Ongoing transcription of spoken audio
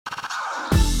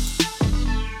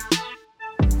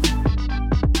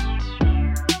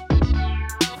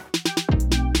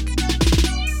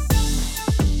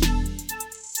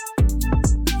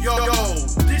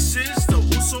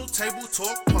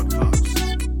Talk Podcast.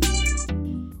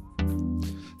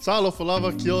 Talofa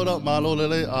lava, kia ora, malo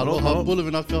lele, aloha,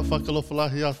 bulavinaka,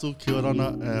 whakalofalahi atu, kia orana,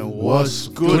 and What's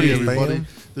good, everybody? fam?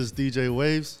 This is DJ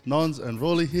Waves, Nons, and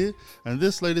Rolly here, and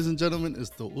this, ladies and gentlemen, is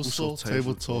the Uso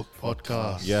Table Talk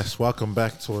Podcast. Yes, welcome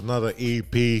back to another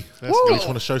EP. We Let's go. just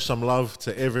want to show some love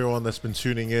to everyone that's been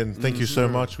tuning in. Thank you so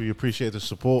much. We appreciate the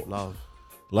support.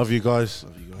 Love you guys.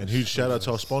 And huge shout out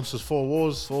to our sponsors, 4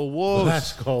 Wars. 4 Wars.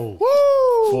 Let's go. Woo!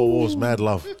 4 Wars, mad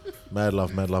love. Mad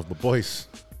love, mad love. But boys,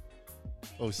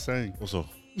 I was saying. also,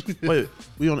 Wait,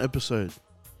 we on episode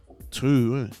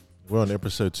 2, eh? we're on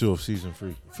episode 2 of season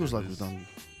 3. Feels like we've done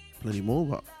plenty more,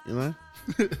 but you know,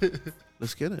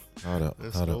 let's get it. Hard out.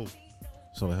 Let's Hard go. out.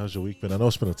 So, how's your week been? I know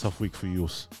it's been a tough week for you.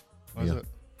 How's Yeah. it?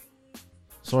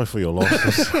 Sorry for your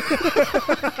losses.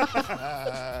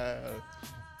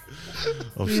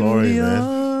 I'm sorry,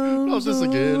 man. How's this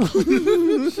again?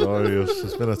 Sorry,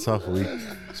 it's been a tough week.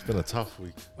 It's been a tough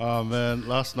week. Oh, man,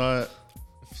 last night,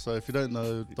 so if you don't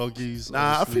know, doggies.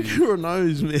 Nah, I think obviously- everyone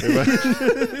knows, man.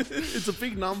 It's a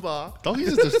big number. Doggies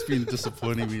has just been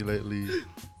disappointing me lately.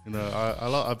 You know,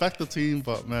 I back the team,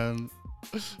 but man,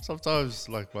 sometimes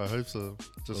like my hopes are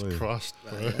just Oh, yeah. crushed,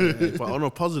 bro. But on a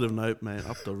positive note, man,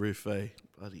 up the roof, eh?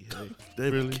 Bloody heck.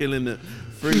 They're Really? killing it.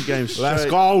 3 games straight. Let's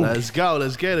go. Let's go.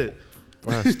 Let's get it.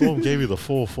 Bro, Storm gave you the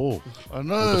 4-4. I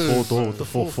know. With the 4-4. With the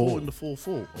 4-4. and the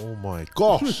 4-4. Oh my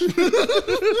gosh.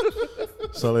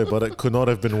 Sorry, but it could not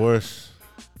have been worse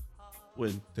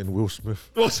Win. than Will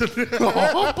Smith.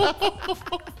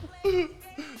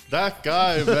 That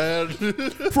guy, man.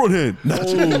 Front hand.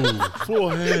 Oh,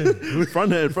 forehand.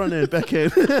 Front hand, back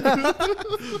hand.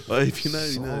 But if you know,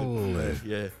 you know. Solid.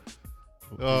 Yeah.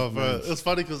 Oh, bro, it's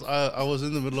funny because I was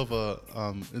in the middle of a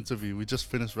interview. We just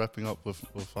finished wrapping up with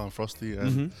Frosty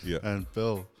and Yeah. and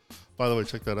Bill. By the way,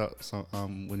 check that out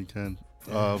when you can.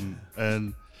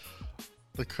 And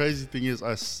the crazy thing is,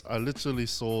 I literally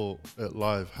saw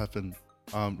it happening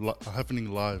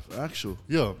live. Actual.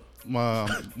 Yeah, my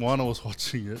Moana was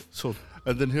watching it, So,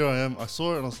 and then here I am. I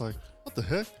saw it and I was like, "What the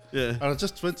heck?" yeah. And I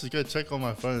just went to go check on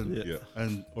my phone, Yeah.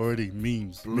 and already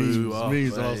memes, Blew up,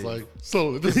 and I was eh? like,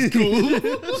 "So this is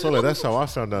cool." Solid, that's how I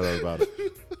found out about it.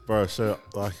 Bro, so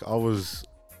like I was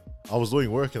doing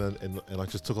work and I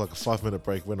just took like a 5-minute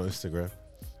break, went on Instagram,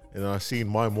 and then I seen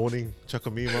My Morning chuck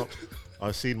a meme up.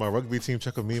 I seen my rugby team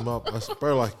chuck a meme up.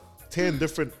 Bro, like 10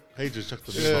 different pages chucked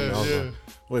a meme up. I was like,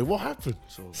 wait, what happened?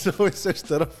 So I searched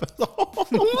that up.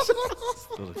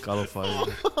 Got a colour fire.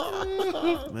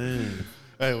 Man.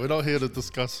 Hey, we're not here to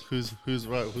discuss who's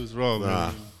right, who's wrong. Nah,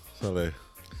 man. Solid.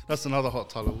 That's another hot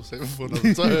topic. We'll save it for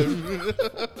another time.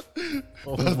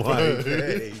 Oh my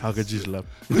days. How could you slap?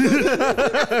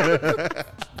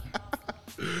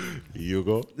 You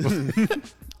go.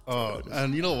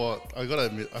 And you know what? I gotta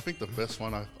admit, I think the best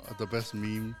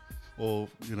meme or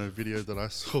video that I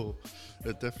saw,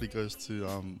 it definitely goes to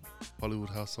Hollywood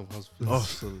House of Husbands. Oh,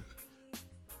 so,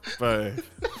 bro.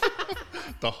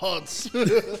 The hots.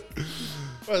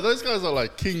 Bro, those guys are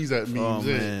like kings at memes, Oh,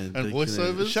 eh? man. And They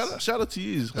voiceovers. Shout out to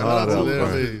you. Shout out to Oh, them,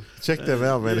 bro. eh? Check them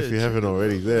out, man, if you haven't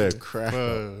already. They're crap.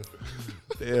 Bro.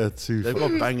 They're too They've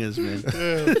got bangers, man.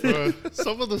 Yeah, bro.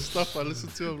 Some of the stuff I listen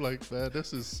to, I'm like, man,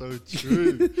 this is so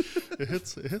true. It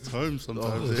hits home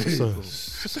sometimes. eh?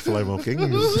 Just flame on kings.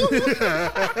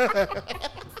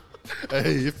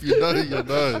 Hey, if you know, you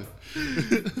know.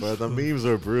 But the memes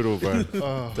are brutal, bro.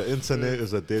 Oh, The internet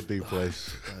is a deadly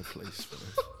place. Bad place, bro.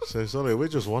 So sorry, we're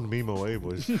just one meme away,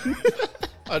 boys.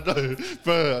 I know,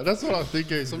 bro. That's what I'm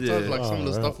thinking. Sometimes, Yeah. like some of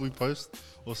the Oh, stuff we post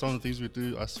or some of the things we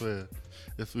do, I swear,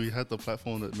 if we had the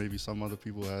platform that maybe some other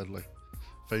people had, like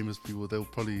famous people, they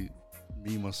would probably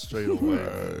meme us straight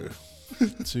away.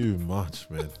 Too much,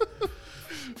 man.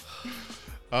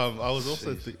 I was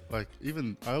also I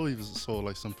always saw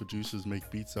like some producers make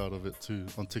beats out of it too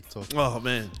on TikTok. Oh,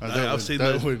 man. And I've seen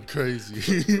that that. went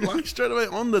crazy. Like straight away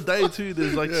on the day, too.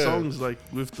 There's like Yeah. songs like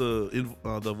with the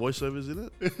voiceovers in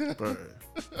it. Bro.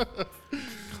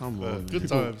 Come on. Good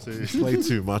man. times, eh? Play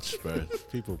too much, bro.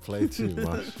 People play too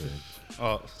much,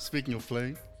 man. Speaking of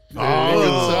playing,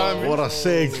 Oh, what a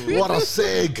seg. What a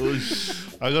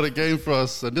seg. I got a game for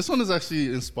us, and this one is actually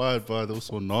inspired by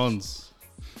also Nons.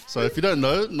 So if you don't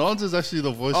know, Nons is actually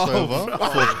the voiceover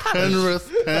for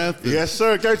Penrith Panthers. Yes,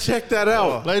 sir. Go check that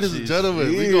out. Ladies and gentlemen,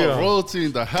 we Yeah. got royalty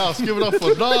in the house. Give it up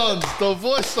for Nons, the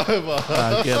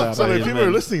voiceover. Get out So of when here, people man.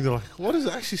 are listening, they're like, what does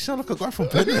it actually sound like a guy from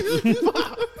Penrith?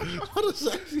 What does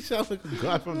it actually sound like a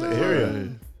guy from the area?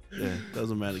 Yeah, that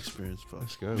was a mad experience, bro.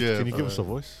 Let's go. Yeah, Can you give us a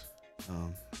voice?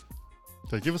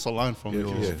 Okay, give us a line from your.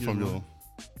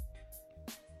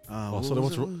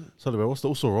 Sorry, what's the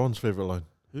also Ron's favorite line?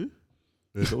 Who?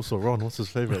 There's also Ron. What's his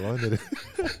favorite line? In it?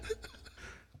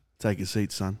 Take a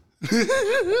seat, son.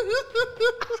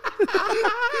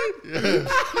 Yeah.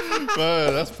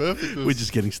 Bro, that's perfect. We're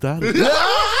just getting started.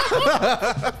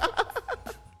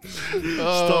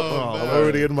 Stop. I'm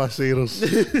already in my seals.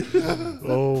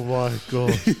 Oh my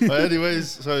god. But anyways,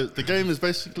 so the game is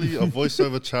basically a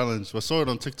voiceover challenge. I saw it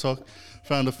on TikTok,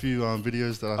 found a few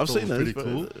videos that I I've thought seen were those, pretty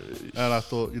cool. And I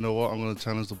thought, you know what, I'm going to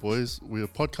challenge the boys. We're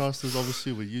podcasters,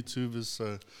 obviously, we're YouTubers,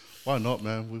 so why not,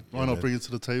 man? Why not bring it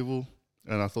to the table?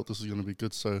 And I thought this was going to be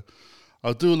good, so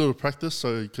I'll do a little practice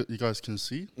so you guys can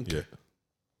see. Yeah.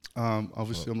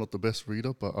 Obviously, I'm not the best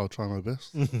reader, but I'll try my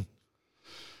best.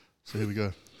 So here we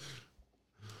go.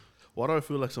 Why do I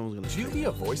feel like someone's gonna? Should you be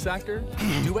a voice actor?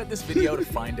 Duet this video to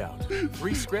find out.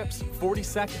 3 scripts, 40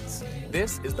 seconds.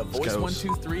 This is the Voice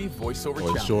 123 voiceover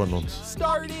Oh, it's challenge. short nonce.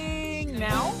 Starting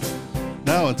now.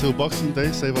 Now until Boxing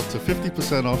Day, save up to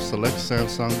 50% off select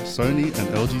Samsung, Sony, and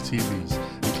LG TVs,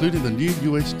 including the new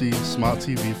UHD Smart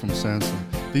TV from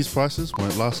Samsung. These prices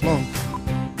won't last long.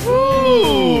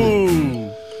 Woo!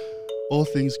 All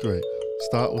things great.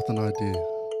 Start with an idea.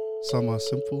 Some are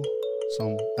simple,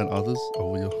 some and others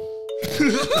are real.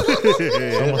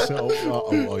 Someone said,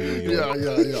 yeah.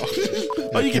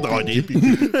 Oh, you get the idea.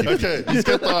 Okay, let's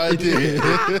get the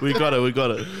idea. We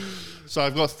got it. So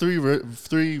I've got three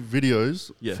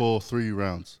videos for 3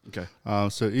 rounds. Okay.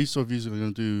 So each of you are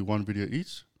going to do 1 video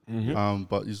each.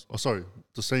 But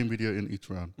the same video in each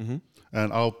round.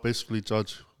 And I'll basically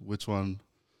judge which one,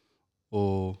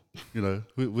 or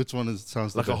which one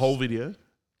sounds Like the a best. whole video.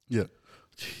 Yeah.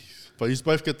 But you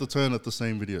both get the turn at the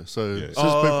same video. So Yeah.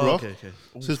 scissors, paper, rock. Okay.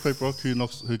 Scissors, paper, rock.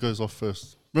 Who goes off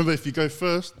first? Remember, if you go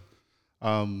first,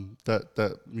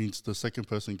 that means the second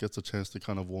person gets a chance to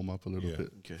kind of warm up a little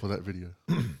bit for that video.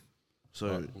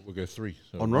 So We'll go 3.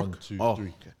 So on 1, rock. 2, 3.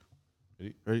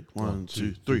 Okay. Ready? 1,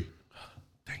 2, 3.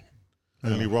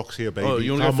 Only rocks here, baby. Oh,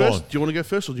 you want to Come go first? on. Do you want to go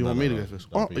first, or do you want me to go first?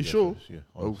 Oh, are you sure? Yeah.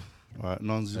 Oh, All right,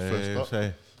 Non's first.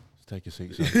 Hey, take a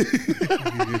seat, son.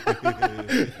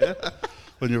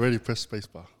 When you're ready, press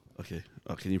spacebar. okay.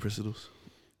 Oh, can you press it also?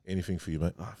 Anything for you,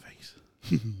 mate. Oh, thanks.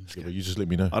 Yeah, but you just let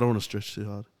me know. I don't want to stretch too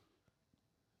hard.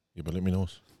 Yeah, but let me know.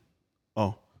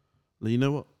 Oh, you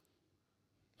know what?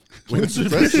 Press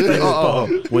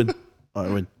it. Win. All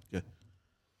right, win. Yeah.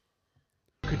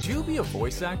 Could you be a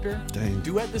voice actor? Dang.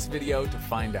 Duet this video to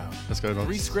find out. Let's go, Nons.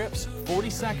 3 scripts, 40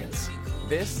 seconds.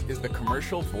 This is the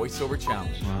commercial voiceover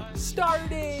challenge. Right.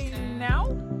 Starting now.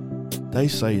 They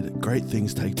say that great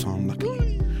things take time,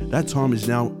 luckily. That time is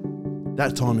now.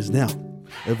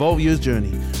 Evolve your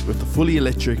journey with the fully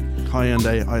electric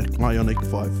Hyundai Ioniq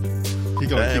 5. Keep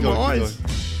going. eyes.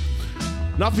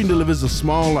 Nothing delivers a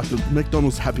smile like a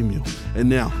McDonald's Happy Meal. And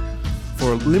now,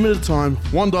 for a limited time,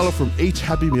 $1 from each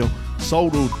Happy Meal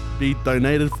sold will be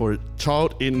donated for a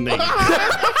child in need.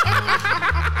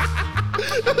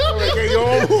 You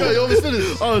almost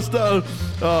finished.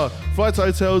 Flights,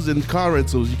 hotels, and car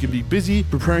rentals. You can be busy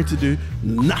preparing to do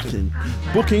nothing.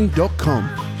 Booking.com.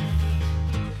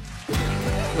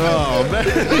 Oh, man.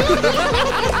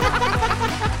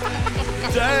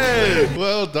 Dang.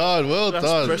 Well done.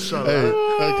 That's pressure, Hey,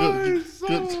 man.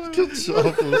 good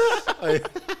job.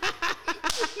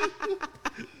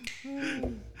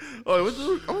 Oh, I want to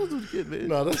do it again, man.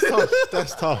 No, that's tough.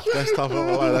 That's tough. That's tough.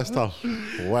 That's tough.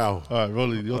 Wow. All right,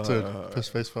 Rolly, your turn. Press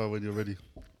spacebar when you're ready.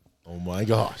 Oh my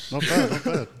gosh. Not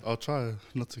bad. I'll try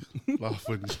not to laugh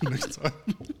when next time.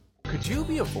 Could you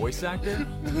be a voice actor?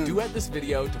 Duet this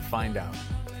video to find out.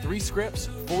 3 scripts,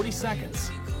 40 seconds.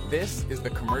 This is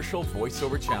the commercial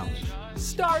voiceover challenge.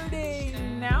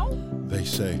 Starting now. They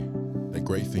say that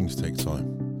great things take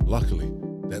time. Luckily,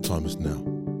 that time is now.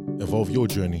 Evolve your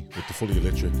journey with the fully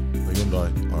electric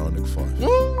Hyundai Ioniq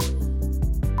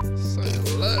 5. Say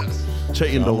less.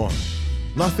 Cheating, Come though. on.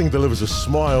 Nothing delivers a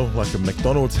smile like a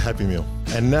McDonald's Happy Meal.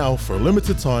 And now, for a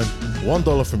limited time,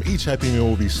 $1 from each Happy Meal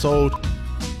will be sold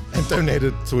and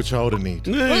donated to a child in need.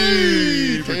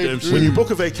 Hey, redemption. When you book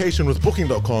a vacation with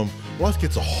Booking.com, life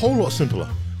gets a whole lot simpler.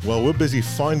 While we're busy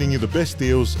finding you the best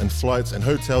deals and flights and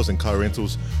hotels and car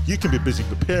rentals, you can be busy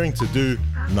preparing to do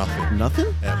nothing.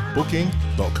 Nothing? At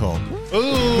Booking.com. Come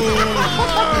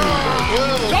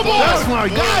on! That's my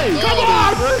guy! Come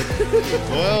on!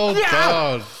 Well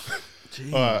done.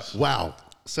 Jeez. All right. Wow.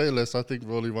 Say less. I think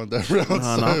Rolly won that round.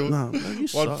 No, you 1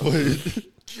 suck. point.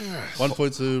 1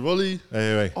 point to Rolly.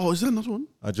 Anyway, Oh, is there another one?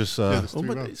 I just there's Oh, 3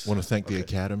 my rounds. days. want to thank the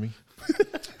Academy.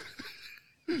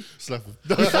 Slap him.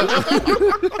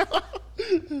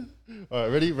 All right,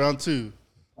 ready? Round 2.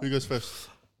 Who goes first?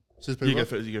 Scissors, paper, You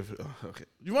go rock? first. Oh, okay.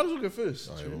 You might as well go first.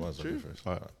 All right, we might as well go first.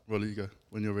 All right, Rolly, you go.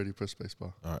 When you're ready, press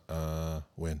spacebar. All right,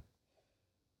 when?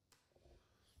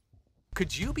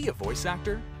 Could you be a voice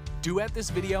actor? Duet this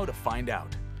video to find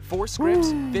out. 4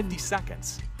 scripts, 50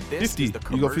 seconds. This 50. is the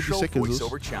You got 50 commercial seconds, Lewis.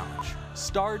 voiceover challenge.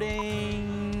 Starting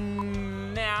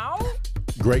now.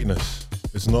 Greatness.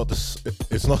 It's not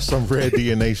some rare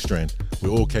DNA strand. We're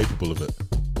all capable of it.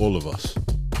 All of us.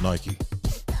 Nike.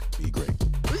 Be great.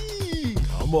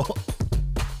 Come on.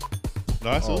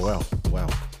 Nice. Oh wow.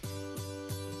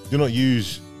 Do not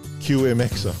use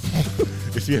QMXA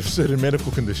if you have certain medical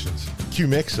conditions.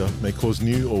 QMXA may cause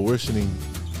new or worsening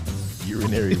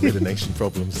urinary retention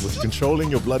problems with controlling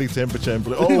your bloody temperature and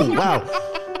oh wow.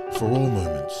 For all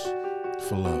moments,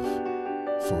 for love,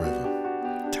 forever.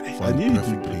 Find knew you'd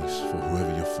perfect do that. peace for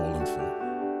whoever you're falling for.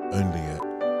 Only at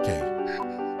K.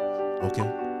 Okay.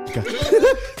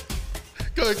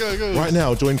 Go. Right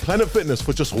now, join Planet Fitness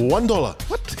for just $1.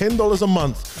 $10 a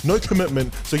month, no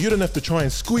commitment, so you don't have to try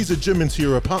and squeeze a gym into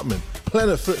your apartment.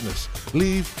 Planet Fitness,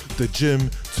 leave the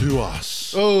gym to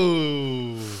us.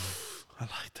 Oh. I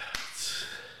like that.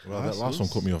 Well, that last one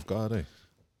caught me off guard, eh?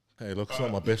 Hey, look, it's not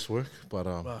my best work, but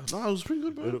No, it was pretty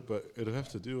good, bro. it'll have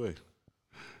to do, eh?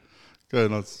 Go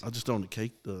nuts. I just don't want to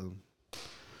cake. The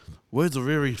words are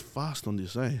very fast on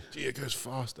this, eh? Gee, it goes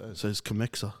fast, eh? So it's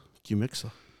Cumexa.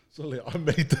 Sorry, I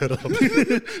made that up.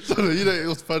 So you know it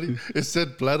was funny. It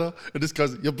said bladder, and this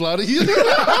guy's you're bloody. That's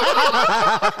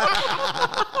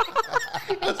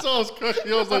all I was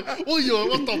cracking. I was like, "Oh, you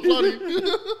what the bloody?"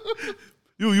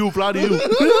 You bloody you.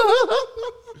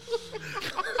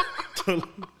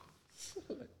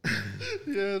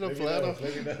 Yeah, the bladder.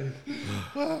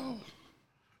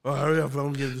 Oh, hurry up,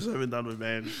 I'm getting this over and done with,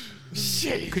 man.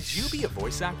 Could you be a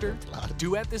voice actor?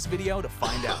 Duet this video to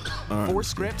find out. 4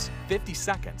 scripts, 50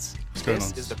 seconds. going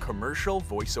This on? is the commercial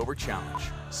voiceover challenge.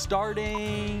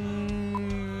 Starting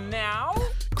now.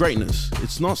 Greatness.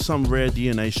 It's not some rare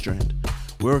DNA strand.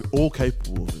 We're all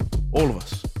capable of it. All of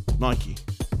us. Nike.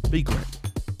 Be great.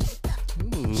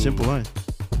 Simple, eh?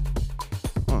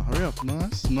 Oh, hurry up.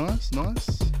 Nice.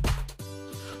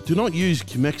 Do not use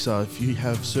Cumexa if you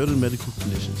have certain medical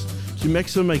conditions.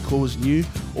 Cumexa may cause new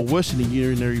or worsening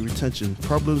urinary retention,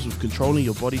 problems with controlling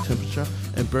your body temperature,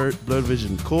 and blurred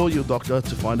vision. Call your doctor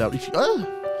to find out if you... For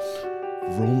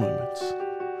all moments.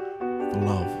 For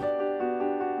love.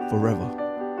 Forever.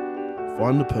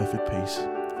 Find the perfect peace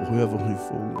for whoever you're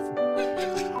falling for.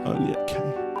 Only at K.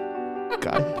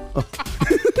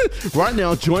 Right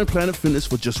now, join Planet Fitness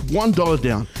for just $1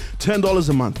 down, $10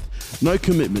 a month. No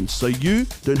commitment, so you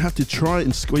don't have to try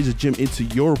and squeeze a gym into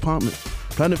your apartment.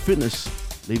 Planet Fitness,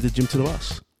 leave the gym to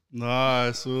us.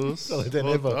 Nice. So they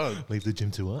Well never done. leave the gym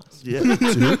to us. Yeah,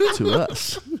 to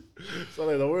us.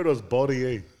 Sorry, the word was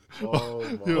body, eh? Oh,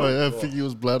 I think he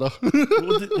was bladder.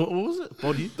 What was it?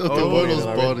 Body? The word was man,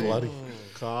 I read body. bloody.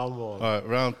 Come on. All right,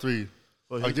 round 3.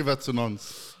 Oh, I'll give that to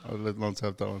Nons. I'll let Nons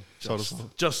have that one. Shout us.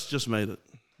 Just made it.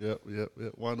 Yep.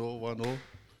 1-1.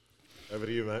 Over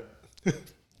to you, mate.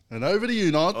 And over to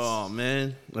you, Nons. Oh,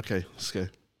 man. Okay, let's go.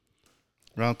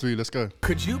 Round 3, let's go.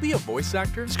 Could you be a voice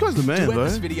actor? This guy's the man, Duet bro.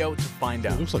 this video to find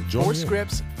out. looks like John, 4 yeah.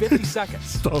 scripts, 50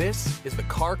 seconds. This is the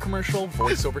car commercial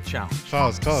voiceover challenge.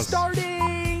 Cars.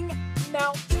 Starting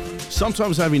now.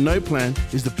 Sometimes having no plan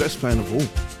is the best plan of all.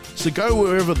 So go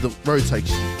wherever the road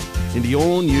takes you in the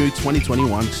all-new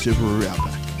 2021 Subaru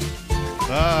Outback.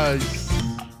 Nice.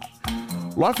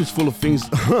 Life is full of things.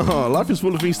 Life is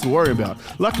full of things to worry about.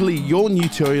 Luckily, your new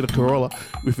Toyota Corolla,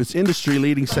 with its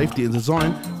industry-leading safety and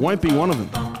design, won't be one of them.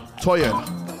 Toyota,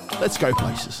 let's go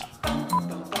places.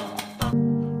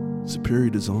 Superior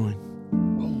design,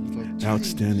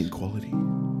 outstanding quality,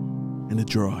 and a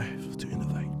drive to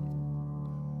innovate.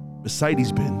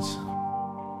 Mercedes-Benz,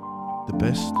 the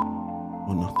best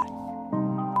or nothing.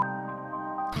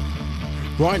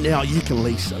 Right now, you can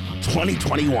lease a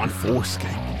 2021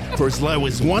 Escape for as low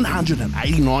as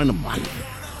 $189 a month.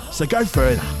 So go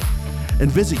further and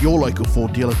visit your local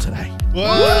Ford dealer today.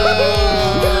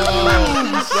 That's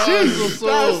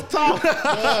tough.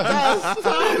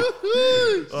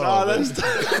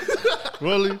 That's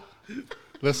Really?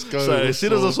 Let's go. So as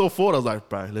soon as I saw Ford, I was like,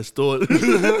 bro, let's do it.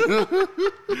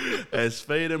 It's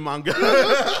fade and manga.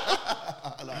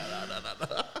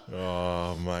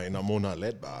 Oh, mate, I'm more not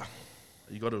led bar.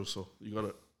 You got it also. You got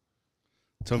it.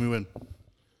 Tell me when.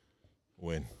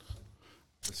 When?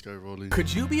 Let's go, Rolly.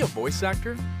 Could you be a voice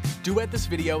actor? Duet this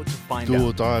video to find Do out.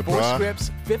 or die, 4 brah. scripts,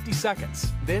 50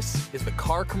 seconds. This is the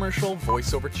car commercial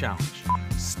voiceover challenge.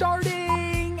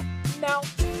 Starting now.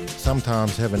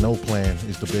 Sometimes having no plan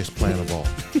is the best plan of all.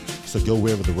 So go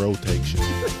wherever the road takes you.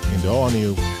 In the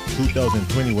all-new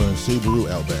 2021 Subaru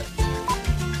Outback.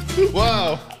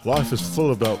 Wow. Life is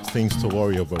full about things to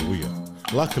worry about.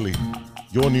 Luckily,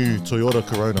 Your new Toyota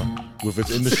Corona, with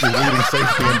its industry-leading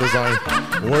safety and design,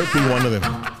 won't be one of them.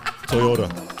 Toyota,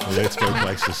 let's go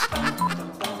places.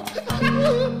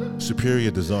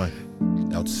 Superior design,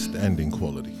 outstanding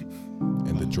quality,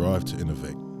 and the drive to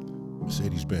innovate.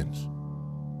 Mercedes-Benz,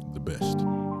 the best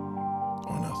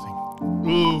or nothing.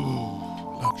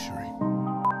 Luxury.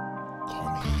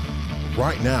 Call me.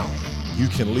 Right now, you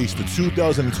can lease the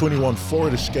 2021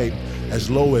 Ford Escape as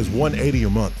low as $180 a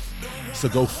month. So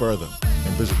go further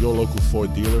and visit your local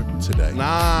Ford dealer today.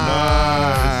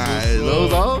 Nice.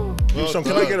 Those are.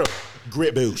 Can I get a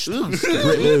grit boost?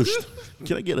 Grit boost.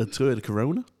 Can I get a Toyota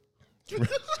Corona?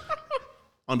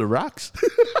 On the rocks?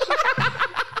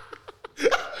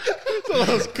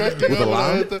 I was cracking With a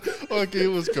line? Okay, it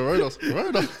was Corona. Not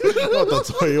the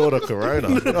Toyota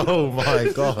Corona. Oh my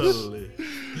gosh.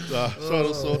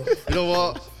 So, you know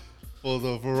what? For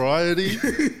the variety,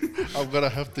 I'm gonna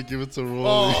have to give it to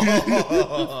Rory.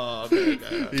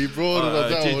 He brought it up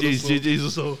that one.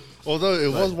 GG's so. Although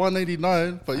it was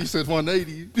 189, but you said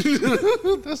 180.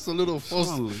 That's a little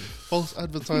false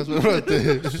advertisement right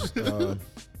there.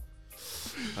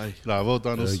 Nah, well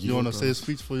done. You want to say a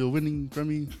speech for your winning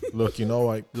Grammy? Look, you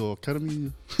know, Your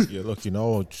Academy? yeah, look, you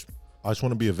know, I just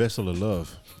want to be a vessel of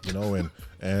love, you know, and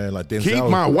like Denzel. Keep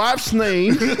my wife's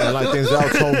name. And like Denzel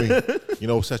told me, you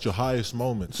know, it's at your highest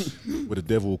moments where the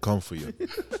devil will come for you.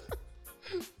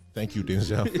 Thank you,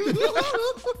 Denzel.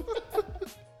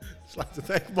 Just like to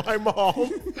thank my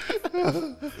mom.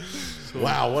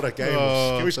 Wow, what a game.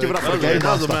 Can we just give it up for the game?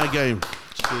 That was a master? mad game.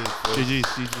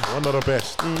 GG. One of the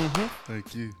best.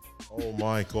 Thank you. Oh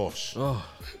my gosh. How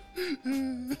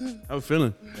we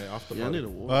feeling? After I need a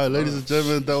water. All right, ladies and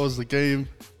gentlemen, that was the game.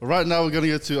 Right now, we're going to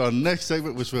get to our next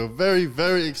segment, which we're very,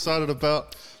 very excited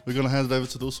about. We're going to hand it over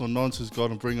to the Also Nons, who's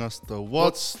going to bring us the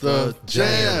What's the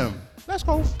Jam? Let's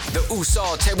go. The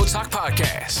Usaw Table Talk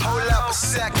Podcast. Hold up a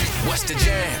second. What's the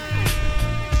jam?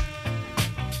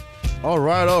 All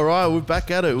right. We're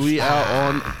back at it. We are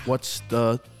on What's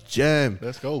the Jam?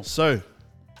 Let's go. So,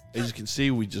 as you can see,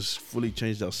 we just fully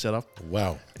changed our setup.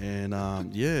 Wow. And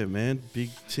yeah, man, big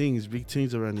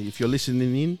things around here. If you're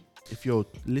listening in,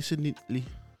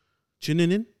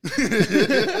 tuning in.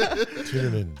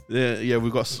 Tuning in. Yeah,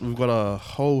 we've got a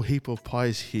whole heap of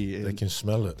pies here. They can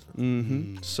smell it.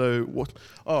 So what?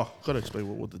 Oh, gotta explain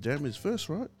what the jam is first,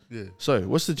 right? Yeah. So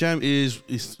what's the jam is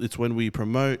it's when we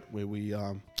promote, where we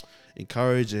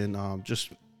encourage and just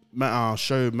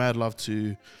show mad love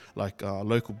to like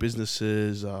local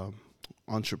businesses,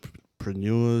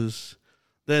 entrepreneurs,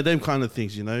 them kind of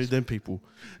things, you know, them people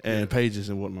and pages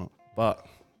and whatnot. But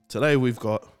today we've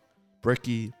got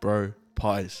Brekkie Bro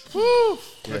Pies. Woo! Yes.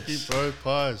 Brekkie Bro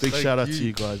Pies. Big Thank shout out to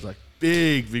you guys, like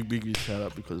big shout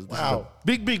out because this is a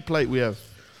big plate we have.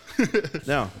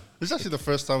 Now, This is actually the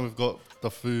first time we've got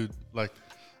the food, like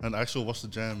an actual What's the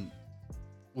Jam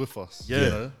with us. yeah, You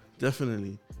know?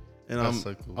 definitely. And That's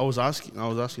so cool. I was asking her,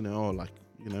 oh, like,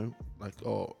 you know, like,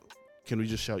 oh, can we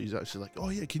just shout you out? She's like, oh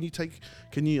yeah, can you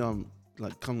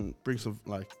like come bring some,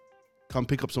 like, come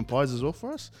pick up some pies as well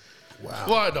for us? Wow.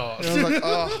 Why not? And I was like,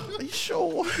 oh, are you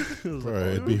sure? I was like, Bro,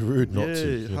 it'd be rude not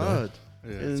to. You know? hard.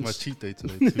 Yeah, And it's my cheat day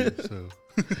today too. So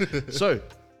So, you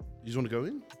just want to go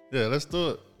in? yeah, let's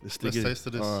do it. Let's Let's taste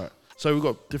of this. All right. So we've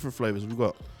got different flavors. We've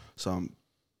got some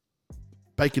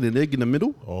bacon and egg in the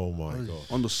middle. Oh my god.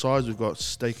 On the sides, we've got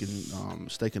steak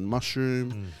and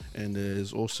mushroom, and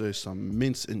there's also some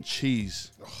mince and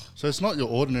cheese. So it's not your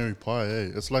ordinary pie, eh?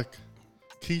 It's like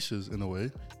quiches in a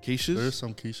way. Quiches. There is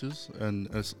some quiches, and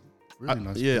it's really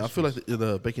nice. Yeah, I quiches. feel like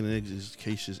the bacon and eggs is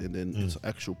quiches, and then it's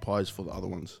actual pies for the other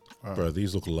ones. Bro,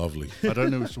 these look lovely. I don't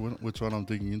know which one I'm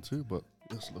digging into, but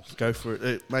this looks. Go for it,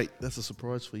 hey, mate. That's a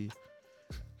surprise for you.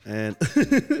 And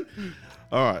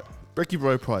all right, Brekkie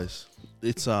Bro Pies.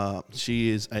 It's she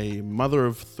is a mother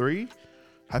of 3,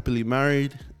 happily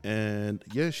married, and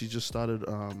yeah, she just started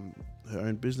her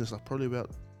own business like probably about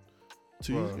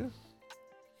 2 years ago.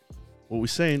 What we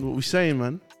saying,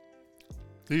 man?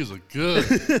 These are good.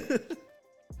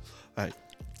 Hey,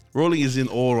 Rolling is in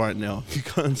awe right now. You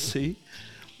can't see.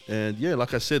 And yeah,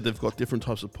 like I said, they've got different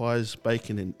types of pies,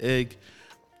 bacon and egg,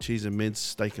 cheese and mince,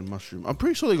 steak and mushroom. I'm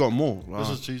pretty sure they got more. This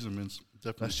is cheese and mince.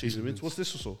 Definitely That's cheese and mince. What's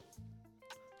this also?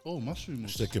 Oh,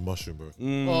 mushrooms. Steak and mushroom, bro.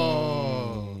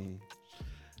 Oh,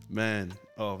 Man.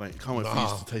 Oh, mate. Can't wait for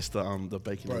you to taste the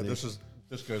bacon Bro, and egg.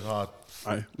 this goes hard.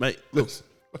 All right, mate, look.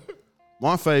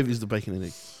 My fave is the bacon and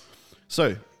egg.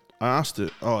 So, I asked her,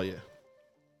 how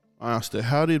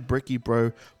did Brekkie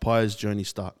Bro Pie's journey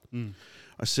start?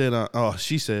 I said,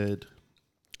 she said,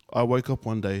 I woke up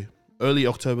one day early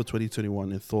October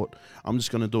 2021 and thought, I'm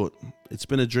just going to do it. It's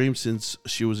been a dream since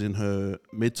she was in her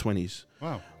mid-20s.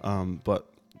 Wow. But,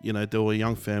 you know, they were a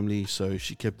young family, so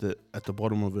she kept it at the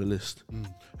bottom of her list.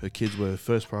 Her kids were her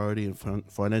first priority, and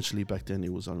financially back then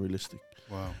it was unrealistic.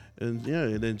 Wow. And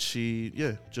then she,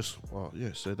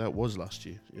 so that was last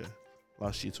year. Yeah,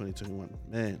 last year, 2021.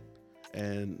 Man.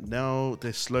 And now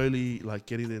they're slowly like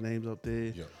getting their names up there.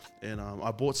 Yeah. And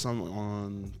I bought some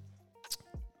on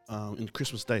in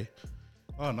Christmas Day.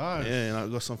 Oh, nice. Yeah, and I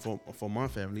got some for my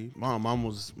family. My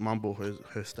mum bought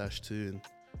her stash too. And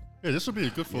Yeah, this would be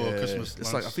good for Christmas.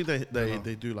 It's like I think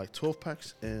they do like 12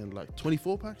 packs and like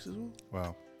 24 packs as well.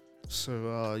 Wow.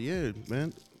 So yeah,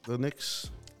 man. The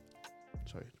next,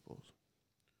 sorry, pause.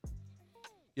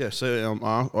 Yeah, so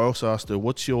I also asked her,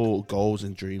 what's your goals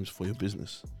and dreams for your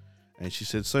business? And she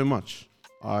said, so much.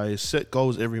 I set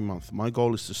goals every month. My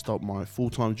goal is to stop my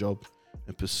full-time job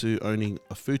and pursue owning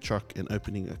a food truck and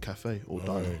opening a cafe or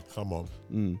diner. Hey, come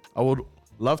on. I would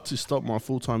love to stop my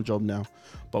full-time job now,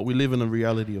 but we live in a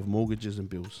reality of mortgages and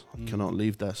bills. I cannot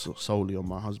leave that solely on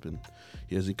my husband.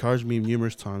 He has encouraged me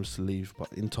numerous times to leave,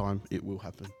 but in time it will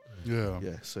happen. Yeah.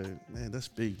 Yeah, so man, that's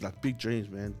big. Like big dreams,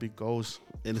 man, big goals,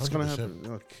 and it's gonna 100%. happen.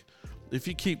 Like, if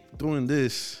you keep doing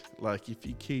this, like if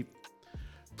you keep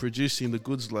producing the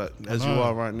goods like as you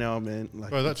are right now, man.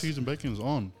 Like, Bro, that cheese and bacon is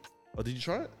on. Oh, did you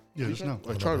try it? Yeah, Did just you try now. it?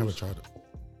 Like, I try haven't it. tried it.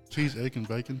 Cheese, egg, and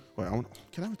bacon. Wait,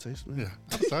 can I have a taste, man?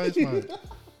 Yeah. Taste, man.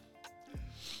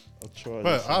 I'll try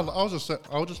But this.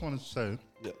 I just wanted to say,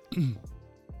 Yeah.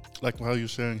 like how you're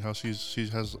sharing how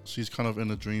she's kind of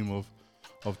in a dream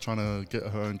of trying to get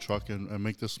her own truck and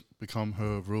make this become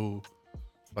her real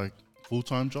like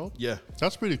full-time job. Yeah.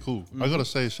 That's pretty cool. I gotta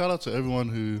say, shout out to everyone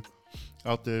who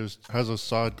out there has a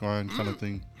side grind kind of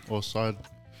thing or side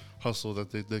hustle that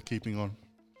they're keeping on.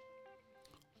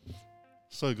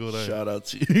 So good, eh? Shout out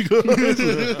to you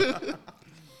guys.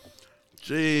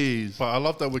 Jeez. But I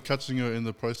love that we're catching her in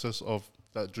the process of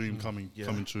that dream coming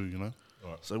true, you know?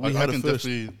 So we had a first.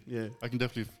 definitely, I can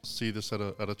definitely see this at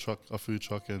a food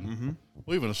truck, and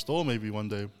or even a store maybe one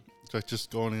day. Like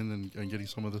just going in and getting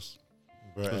some of this.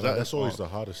 But Is that's that- always the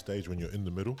hardest stage when you're in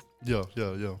the middle. Yeah.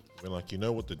 When like you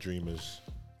know what the dream is,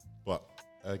 but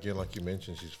again, like you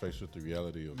mentioned, she's faced with the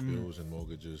reality of bills and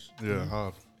mortgages. Yeah,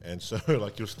 hard. And so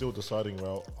like you're still deciding,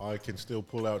 well, I can still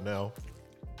pull out now,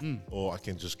 or I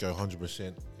can just go 100%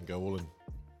 and go all in.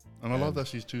 And I love that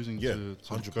she's choosing Yeah, to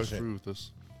go 100%. through with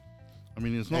this. I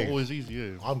mean, it's not Hey. always easy,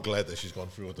 yeah. I'm glad that she's gone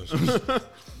through with this.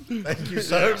 Thank you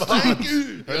so much. Thank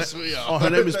you. Yes, we Oh, are. her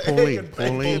name is Pauline.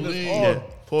 Pauline. Pauline. Yeah.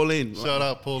 Pauline. Shout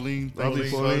out, Pauline. Thank you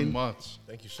so Pauline. much.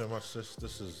 Thank you so much, sis.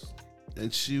 This is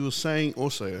And she was saying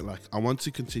also, like, I want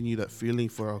to continue that feeling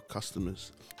for our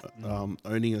customers.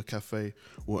 Owning a cafe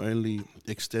will only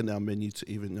extend our menu to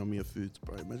even yummier foods,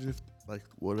 bro. Imagine if, like,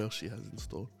 what else she has in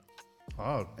store.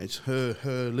 Hard. It's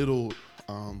her little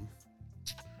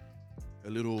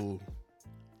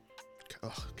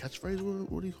catchphrase.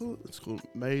 What do you call it? It's called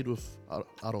 "Made with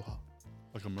Aroha,"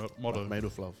 Like a motto. made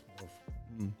with love.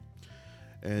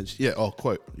 And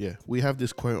quote. Yeah, we have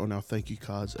this quote on our thank you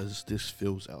cards as this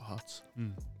fills our hearts.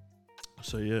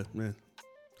 So yeah, man.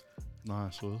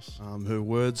 Nice, was. Her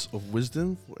words of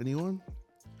wisdom for anyone.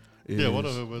 Yeah, what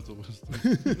are her words of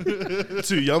wisdom?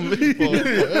 Too yummy. Well,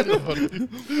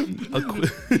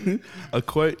 A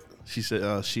quote. She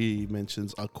said. She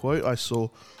mentions a quote I saw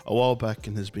a while back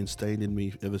and has been staying in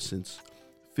me ever since.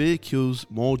 Fear kills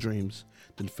more dreams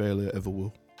than failure ever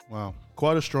will. wow.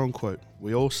 Quite a strong quote.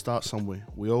 We all start somewhere.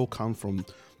 We all come from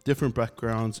different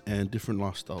backgrounds and different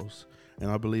lifestyles. And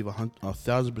I believe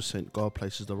 1,000% God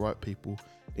places the right people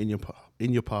in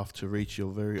your path to reach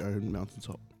your very own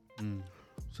mountaintop.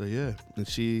 So yeah, and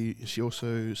she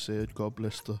also said, God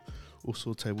bless the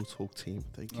Also Table Talk team.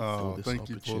 Thank you for this thank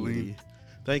you, opportunity. Pauline.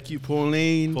 Thank you,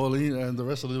 Pauline. Pauline and the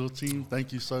rest of the little team,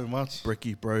 thank you so much.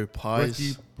 Bricky Bro Pies.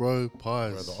 Brecky Bro bro,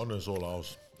 Pies. the honor's all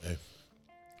ours. Hey,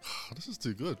 This is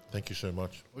too good. thank you so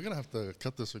much. We're going to have to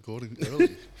cut this recording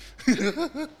early.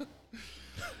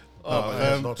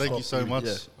 man, it's thank not you so stopped.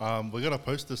 much. We're gonna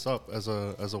post this up as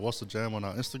a What's the Jam on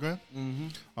our Instagram.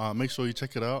 Make sure you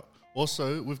check it out.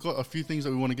 Also, we've got a few things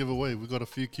that we want to give away. We've got a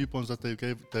few coupons that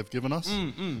they've given us.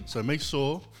 So make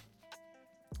sure,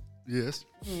 yes,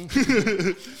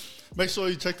 make sure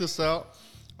you check this out.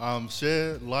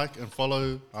 Share, like, and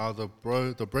follow the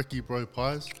Brecky Bro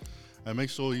Pies, and make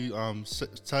sure you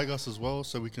tag us as well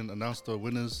so we can announce the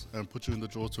winners and put you in the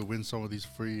draw to win some of these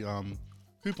free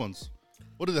coupons.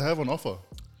 What do they have on offer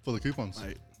for the coupons?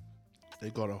 Mate, they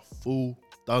got a full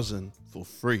dozen for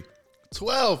free.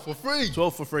 12 for free.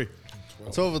 12 for free.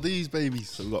 12 of these babies.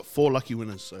 So we got 4 lucky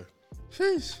winners. So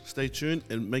Sheesh. Stay tuned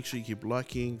and make sure you keep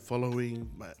liking, following.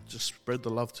 Man, just spread the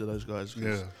love to those guys. 'Cause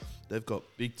Yeah. they've got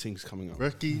big things coming up.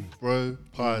 Brekkie Bro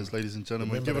Pies, ladies and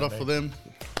gentlemen. Remember Give it that up for name. them.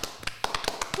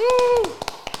 Woo!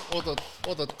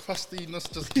 All the crustiness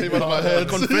just came out of my head.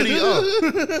 Confetti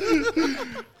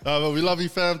up. But we love you,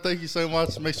 fam. Thank you so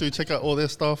much. Make sure you check out all their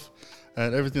stuff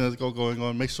and everything that's got going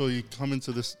on. Make sure you come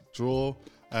into this draw.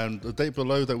 And the date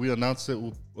below that we announce it,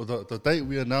 or the date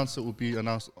we announce it will be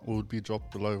announced, or would be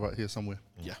dropped below right here somewhere.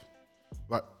 Yeah.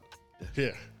 Right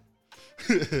here.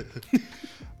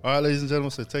 All right, ladies and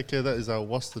gentlemen. So take care. That is our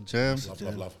What's the Jam.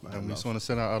 Love. And we just want to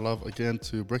send out our love again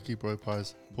to Brekkie Bro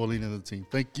Pies, Pauline and the team.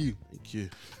 Thank you. Thank you.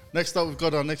 Next up, we've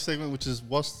got our next segment, which is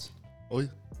What's... Oi?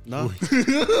 No.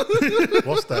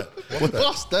 What's that?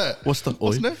 What's that? What's the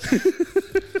What's oi? next?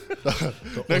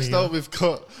 Next up, we've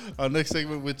got our next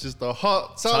segment, which is the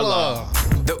Hot Tala.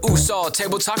 The Usal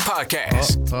Table Talk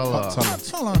Podcast. Tala. Hot That's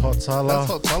Tala.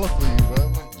 Hot Tala for you,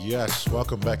 bro. Yes,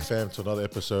 welcome back, fam, to another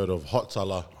episode of Hot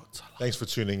Tala. Thanks for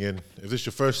tuning in. If this is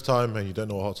your first time and you don't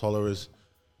know what Hot Tala is,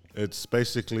 it's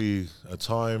basically a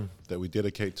time that we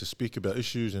dedicate to speak about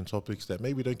issues and topics that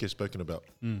maybe don't get spoken about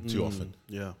too often.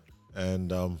 Yeah.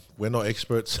 And we're not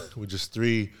experts. We're just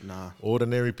three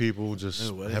ordinary people just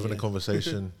No way, having a yeah.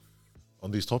 conversation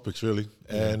on these topics, really.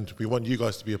 And we want you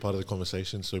guys to be a part of the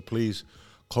conversation. So please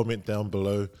comment down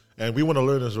below. And we want to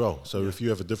learn as well. So if you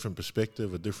have a different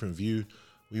perspective, a different view,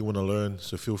 we want to learn.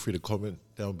 So feel free to comment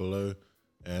down below.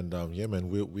 And yeah, man,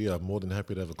 we are more than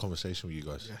happy to have a conversation with you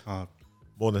guys.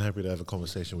 More than happy to have a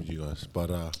conversation with you guys.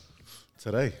 But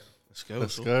today, Let's go.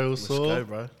 Let's Saul. go, Let's Saul. go,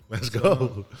 bro. let's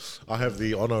go. I have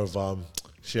the honor of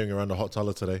sharing around the Hot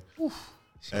Tala today.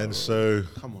 And so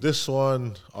this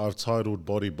one I've titled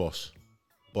Body Boss.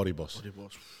 Body Boss. Body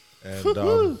boss. And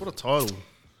What a title.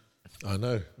 I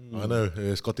know.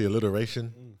 It's got the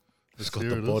alliteration. It's got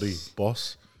Here the it body is.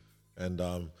 boss. And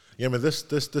yeah, man,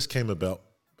 this came about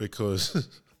because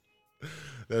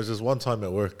there was this one time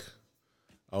at work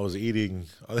I was eating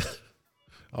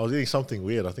something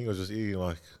weird. I think I was just eating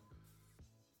like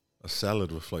a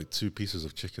salad with like 2 pieces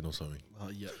of chicken or something. Oh,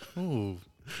 yeah. Ooh.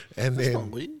 And That's not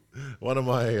then weird. one of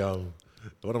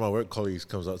my work colleagues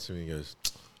comes up to me and goes,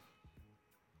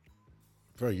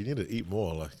 "Bro, you need to eat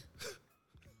more." Like,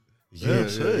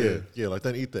 yeah, like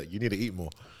don't eat that. You need to eat more.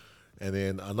 And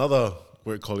then another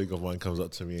work colleague of mine comes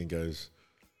up to me and goes,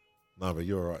 "Nah, but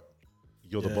you're all right.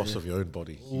 You're the boss of your own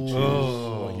body. You choose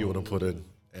what you want to put in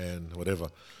and whatever."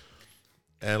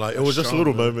 And like it was just a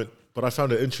little moment, but I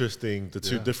found it interesting, the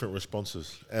two different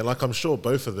responses. And like I'm sure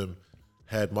both of them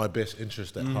had my best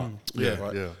interest at heart. Yeah,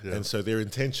 right? yeah. And so their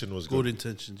intention was Good good.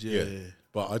 intentions. Yeah.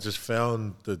 But I just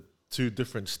found the two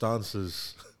different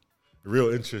stances real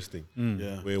interesting.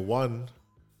 Yeah. Where one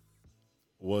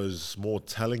was more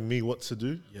telling me what to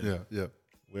do, Yeah.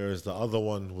 whereas the other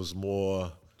one was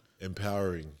more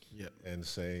empowering Yeah. and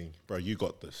saying, "Bro, you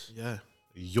got this. Yeah.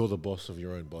 You're the boss of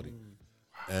your own body."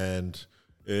 And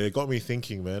it got me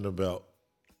thinking, man, about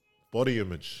body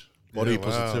image, body Yeah, wow.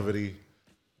 positivity,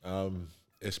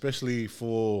 especially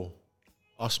for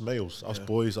us males, us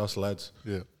boys, us lads.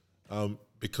 Yeah.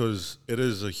 Because it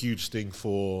is a huge thing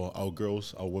for our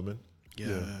girls, our women.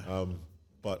 Yeah.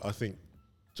 But I think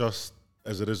just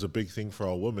as it is a big thing for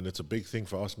our women, it's a big thing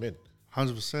for us men.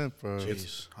 100%, bro.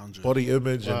 Jeez. 100. Body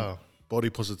image Wow. and body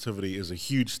positivity is a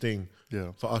huge thing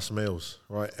Yeah. for us males,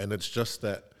 right? And it's just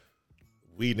that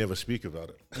we never speak about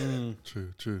it.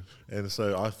 True. And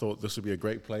so I thought this would be a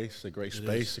great place, a great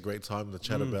space, a great time to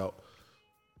chat about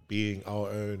being our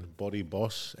own body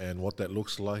boss and what that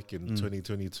looks like in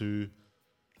 2022.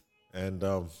 And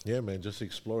yeah, man, just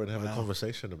explore and have a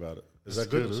conversation about it. Is that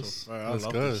good? Bro, I Let's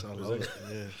love go. this. I love it.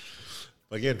 Yeah.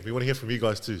 Again, we want to hear from you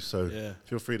guys too, so Yeah.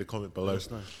 feel free to comment below. That's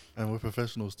nice. And we're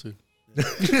professionals too.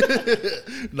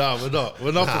 Nah, we're not.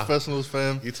 We're not professionals,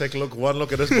 fam. You take one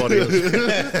look at this body.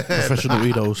 Professional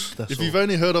weirdos. That's If all. you've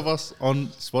only heard of us on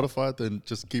Spotify, then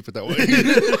just keep it that way.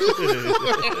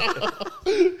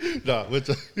 Nah, we're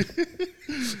just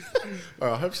All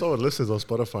right, I hope someone listens on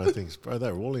Spotify and thinks, "Bro,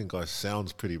 that Rolling guy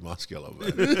sounds pretty muscular,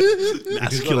 man.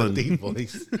 He's got a deep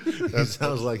voice. That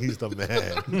sounds like he's the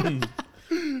man."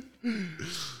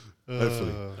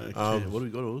 Hopefully. Okay, what do we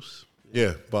got, Oz?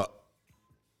 Yeah, but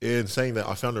in saying that,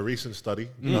 I found a recent study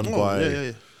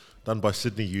done by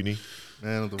Sydney Uni.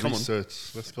 man of the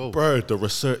research. Let's go. Bro, the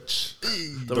research.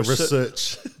 The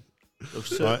research.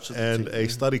 Right, and a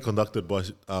study conducted by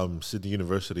Sydney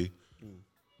University,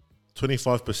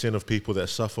 25% of people that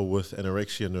suffer with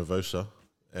anorexia nervosa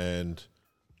and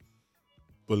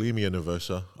bulimia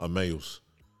nervosa are males.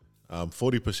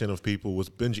 40% of people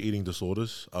with binge eating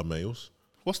disorders are males.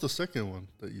 What's the second one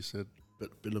that you said?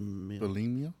 Bulimia.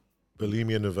 Bulimia?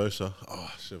 bulimia nervosa.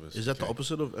 Oh, shivers. Is that the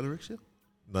opposite of anorexia?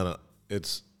 No,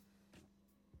 it's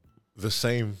the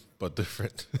same but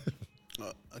different.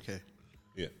 Okay.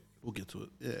 Yeah. We'll get to it.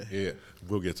 Yeah,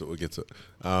 we'll get to it.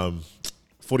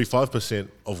 45%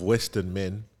 of Western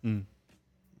men,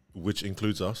 which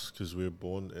includes us, because we're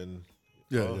born in...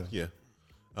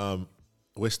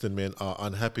 Western men are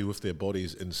unhappy with their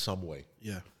bodies in some way.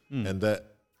 Yeah. And that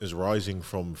is rising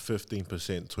from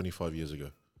 15% 25 years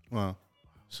ago. Wow.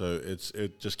 So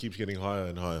it just keeps getting higher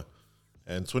and higher.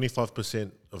 And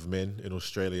 25% of men in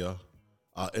Australia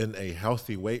are in a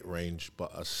healthy weight range,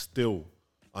 but are still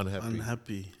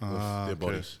unhappy with their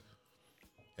bodies.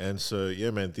 And so,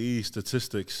 yeah, man, these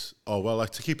statistics,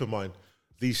 to keep in mind,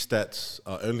 these stats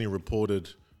are only reported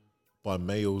by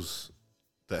males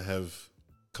that have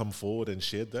come forward and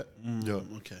shared that.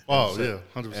 Okay. Oh, So- yeah,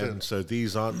 100%. And so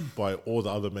these aren't by all the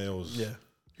other males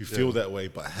who feel that way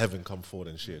but haven't come forward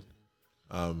and shared,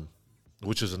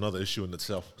 which is another issue in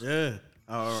itself. Yeah.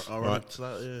 All Right. right. To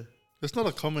that, yeah. It's not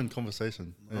a common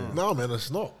conversation. No, man,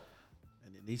 it's not.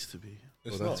 And it needs to be.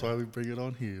 It's Well, that's not. why we bring it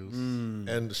on here.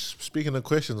 And speaking of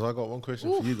questions, I got one question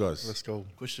for you guys. Let's go.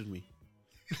 Question me.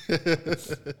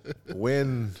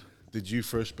 When did you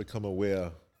first become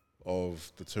aware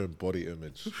of the term body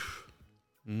image?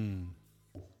 And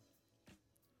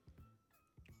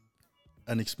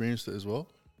experienced it as well.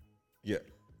 Yeah.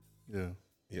 Yeah.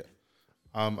 Yeah.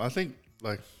 I think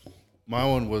like my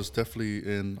one was definitely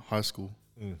in high school.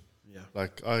 Yeah.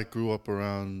 Like I grew up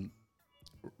around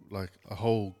like a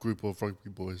whole group of rugby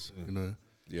boys, you know.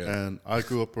 Yeah. And I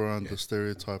grew up around the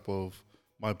stereotype of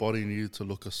my body needed to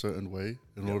look a certain way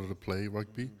in order to play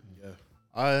rugby. Yeah.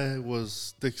 I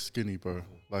was thick skinny, bro.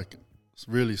 Like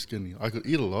really skinny. I could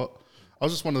eat a lot. I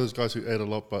was just one of those guys who ate a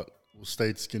lot but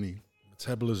stayed skinny.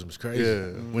 Metabolism's crazy.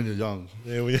 Yeah, when you're young.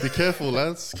 Yeah, Be careful,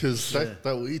 lads, because that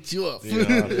will eat you up.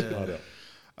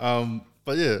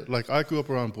 But yeah, like I grew up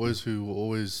around boys who were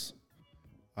always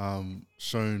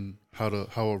shown how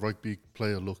a rugby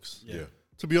player looks. Yeah.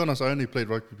 To be honest, I only played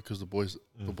rugby because the boys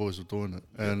were doing it,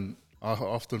 and I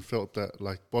often felt that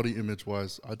like body image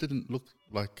wise, I didn't look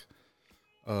like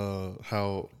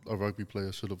how a rugby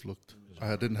player should have looked.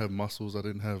 I didn't have muscles. I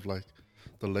didn't have like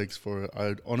the legs for it.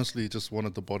 I honestly just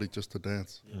wanted the body just to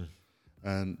dance,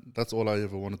 and that's all I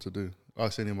ever wanted to do. I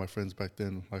asked any of my friends back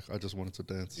then, like I just wanted to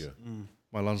dance. Yeah.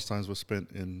 My lunchtimes were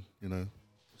spent in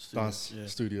dance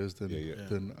studios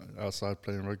than outside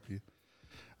playing rugby.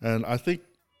 And I think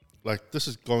like this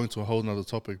is going to a whole nother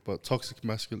topic, but toxic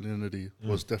masculinity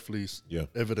was definitely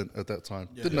evident at that time.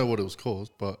 Didn't know what it was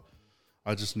called, but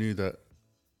I just knew that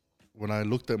when I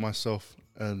looked at myself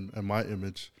and my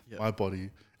image, my body,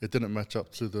 it didn't match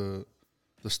up to the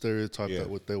stereotype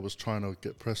that was trying to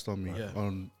get pressed on me.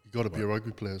 On you got to be a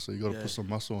rugby player, so you got to put some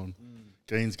muscle on.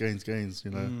 Gains.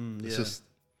 You know, it's just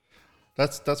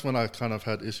that's when I kind of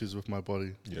had issues with my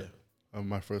body. Yeah.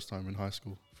 My first time in high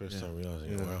school. First time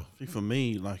realizing, wow. I think for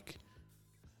me, like,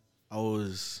 I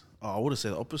wouldn't say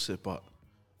the opposite, but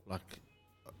like,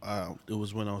 it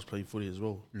was when I was playing footy as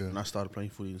well. Yeah. And I started playing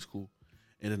footy in school,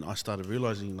 and then I started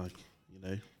realizing, like,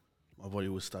 my body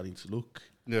was starting to look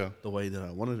the way that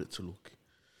I wanted it to look,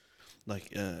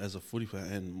 like as a footy player.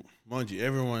 And mind you,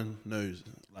 everyone knows,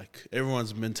 like,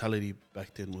 everyone's mentality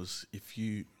back then was if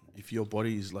your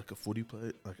body is like a footy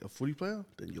player,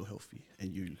 then you're healthy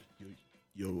and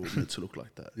you're meant to look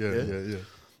like that. Yeah.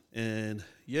 And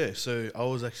so I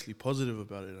was actually positive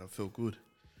about it and I felt good.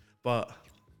 But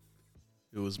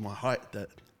it was my height that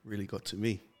really got to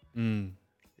me.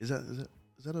 Is that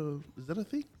a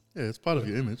thing? Yeah, it's part of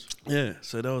your image. Yeah.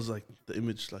 So that was like the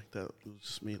image like that. It was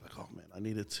just me like, oh man, I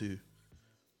needed to,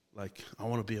 like, I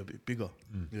want to be a bit bigger,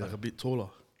 like a bit taller.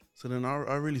 So then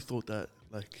I really thought that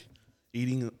like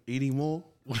eating more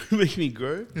would make me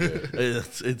grow.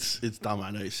 It's dumb.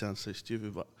 I know it sounds so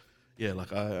stupid, but yeah,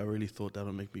 like I really thought that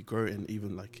would make me grow and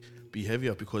even like be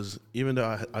heavier, because even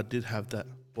though I did have that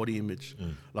body image,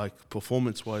 like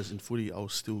performance wise in footy, I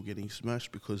was still getting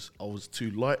smashed because I was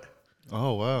too light.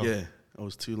 Oh wow. Yeah, I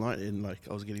was too light and like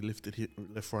I was getting lifted hit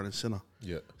left, right, and center.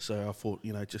 Yeah. So I thought,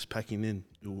 just packing in,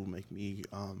 it will make me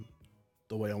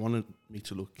the way I wanted me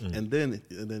to look. And then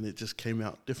it just came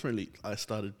out differently. I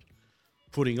started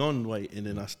putting on weight, and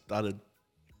then I started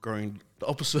growing the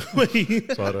opposite way.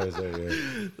 Sideways,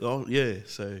 yeah. Oh yeah,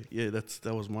 so yeah,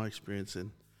 that was my experience,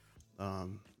 and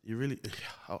you really,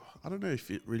 I don't know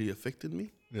if it really affected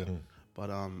me. Yeah. But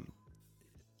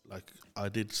like I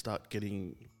did start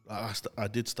getting, I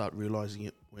did start realizing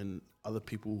it when other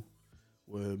people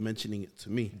were mentioning it to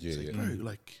me. Yeah, It's like, yeah. bro,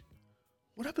 like,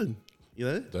 what happened?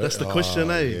 That's the question,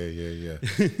 eh? Yeah.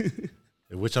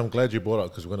 Which I'm glad you brought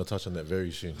up, because we're going to touch on that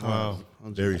very soon. Wow.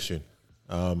 Very soon.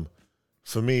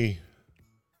 For me,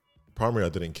 primary, I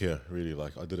didn't care really.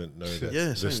 Like I didn't know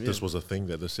that this was a thing,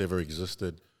 that this ever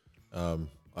existed.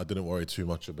 I didn't worry too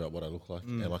much about what I looked like,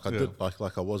 and like I did,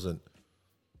 like I wasn't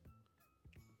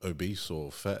obese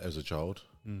or fat as a child.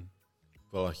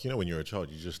 But like, you know, when you're a child,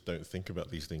 you just don't think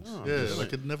about these things. Oh,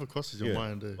 like it never crosses your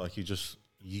mind. Like you just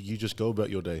go about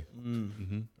your day,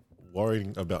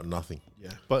 worrying about nothing.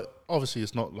 Yeah. But obviously,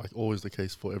 it's not like always the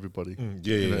case for everybody.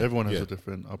 Everyone has a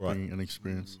different upbringing and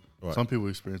experience. Right. Some people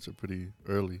experience it pretty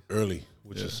early,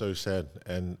 which is so sad.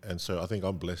 And so I think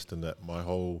I'm blessed in that my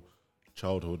whole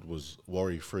childhood was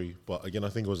worry free. But again, I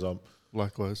think it was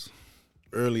likewise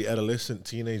early adolescent,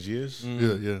 teenage years.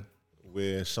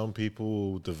 Where some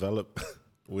people develop,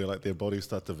 where like their bodies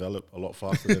start to develop a lot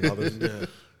faster than others.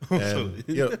 And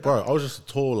bro, I was just a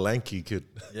tall, lanky kid.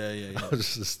 I was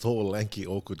just this tall, lanky,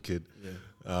 awkward kid.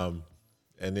 And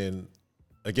then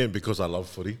again, because I love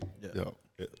footy,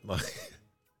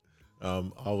 I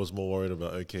was more worried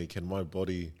about, okay, can my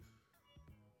body,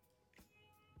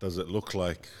 does it look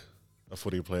like a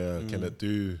footy player? Can it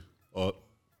do the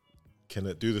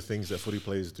things that footy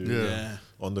players do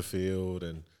on the field?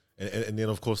 And then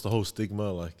of course the whole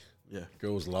stigma, like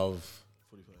girls love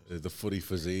the footy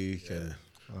physique and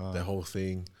that whole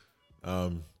thing.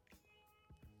 And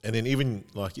then even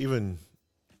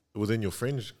within your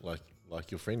friends, like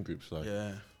your friend groups, like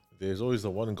there's always the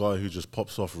one guy who just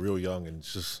pops off real young and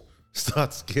just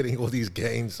starts getting all these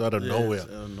gains out of nowhere.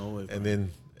 And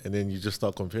then you just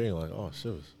start comparing, like, oh,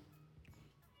 shivers.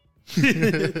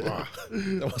 Wow,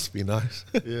 that must be nice.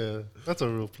 Yeah, that's a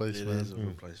real place, man. It is a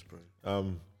real place, bro.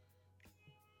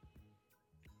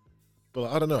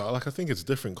 But I don't know. Like, I think it's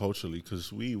different culturally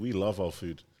because we love our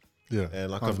food. Yeah. And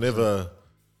like 100%. I've never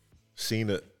seen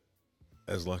it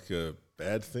as like a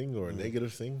bad thing or a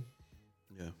negative thing.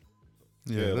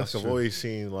 Yeah, like I've always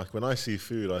seen, like when I see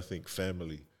food, I think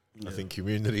family, I think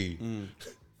community, and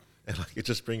like it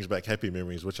just brings back happy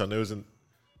memories, which I know isn't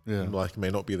like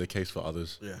may not be the case for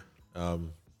others. But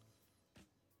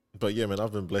yeah, man,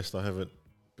 I've been blessed. I haven't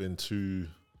been too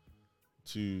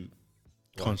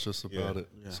conscious about it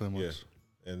so much.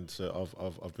 And so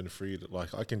I've been freed.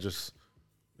 Like I can just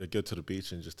go to the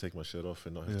beach and just take my shirt off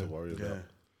and not have to worry about.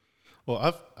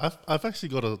 Well, I've actually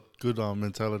got a good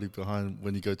mentality behind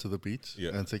when you go to the beach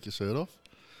and take your shirt off.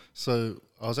 So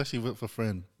I was actually with a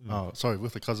friend,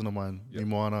 with a cousin of mine. Me,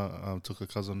 Moana, took a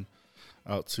cousin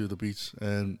out to the beach,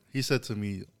 and he said to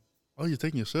me, "Oh, you're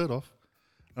taking your shirt off?"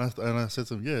 And I said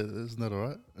to him, "Yeah, isn't that all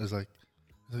right?" It's like,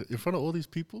 in front of all these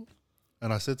people.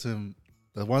 And I said to him,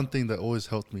 the one thing that always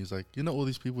helped me is like, you know, all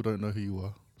these people don't know who you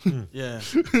are. Man.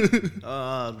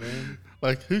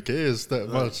 Like, who cares that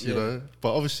much, you know?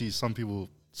 But obviously, some people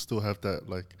still have that,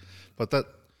 like, but that,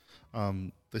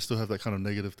 they still have that kind of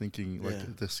negative thinking,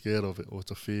 like they're scared of it or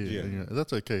it's a fear. And, you know,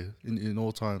 that's okay. In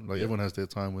all time, like everyone has their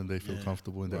time when they feel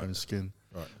comfortable in their own skin.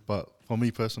 Right. But for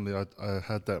me personally, I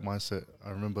had that mindset. I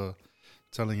remember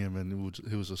telling him, and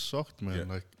he was just shocked, man.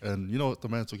 Like, and you know what? The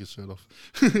man took his shirt off.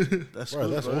 That's bro, cool,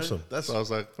 that's bro. awesome. So I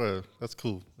was like, bro, that's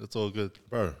cool. It's all good,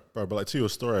 bro. But like to your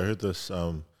story, I heard this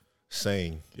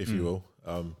saying, if you will,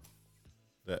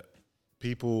 that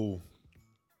people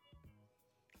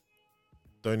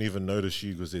don't even notice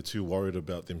you because they're too worried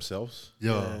about themselves.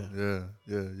 Yeah.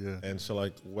 And so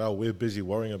like, while we're busy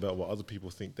worrying about what other people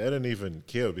think, they don't even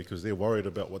care because they're worried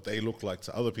about what they look like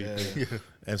to other people.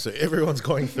 And so everyone's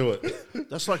going through it.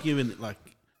 That's like even like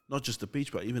not just the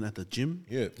beach, but even at the gym.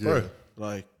 Bro.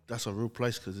 Like that's a real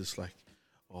place because it's like,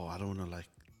 oh, I don't want to like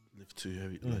lift too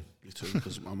heavy, like lift too heavy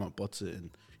because I might botch it, and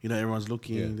you know everyone's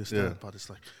looking this stuff. But it's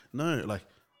like no, like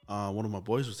one of my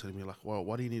boys was telling me like, well,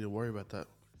 why do you need to worry about that?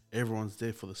 Everyone's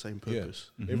there for the same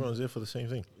purpose. Everyone's there for the same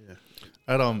thing.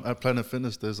 At Planet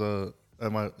Fitness, there's in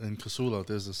Kasula,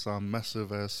 there's this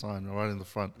massive ass sign right in the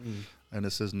front, and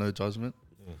it says "No Judgment."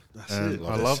 That's and it.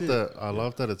 I love that. I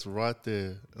love that it's right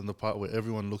there in the part where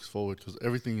everyone looks forward because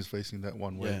everything is facing that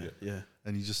one way.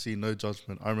 And you just see no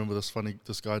judgment. I remember this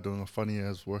guy doing a funny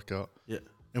ass workout.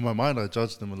 In my mind, I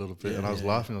judged him a little bit, and I was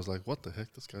laughing. I was like, "What the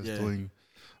heck? This guy's doing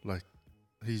like."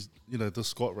 He's, you know, the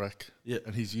squat rack,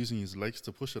 and he's using his legs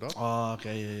to push it up. Oh,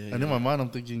 okay, And in my mind, I'm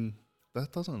thinking,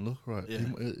 that doesn't look right.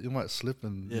 He might slip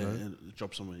and, you know, and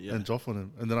drop somewhere, and drop on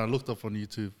him. And then I looked up on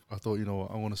YouTube. I thought, you know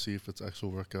what, I want to see if it's actual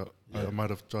workout. I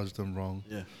might have judged him wrong.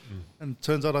 And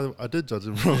turns out I did judge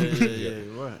him wrong.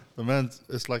 Right. The man,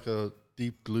 it's like a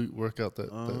deep glute workout that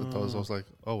does. I was like,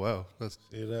 oh wow, that's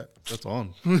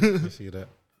on. I see that.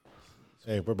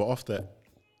 Hey, bro, but off that,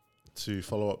 to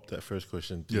follow up that first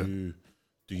question,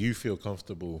 do you feel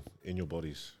comfortable in your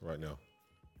bodies right now?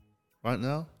 Right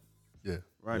now? Yeah.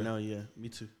 Right now, yeah. Me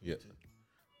too. Yeah.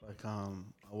 Like I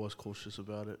was cautious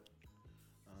about it.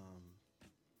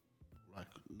 Like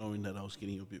knowing that I was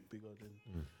getting a bit bigger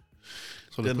than.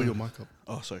 So let's put your mic up.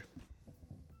 Oh, sorry.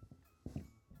 Like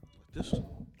this?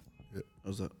 Yeah.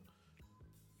 How's that?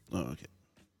 Oh, okay.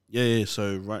 Yeah.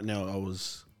 So right now I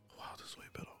was. Wow, this is way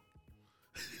better.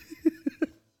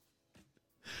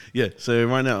 Yeah. So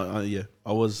right now,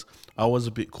 I was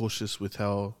a bit cautious with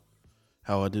how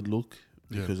I did look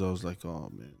because I was like,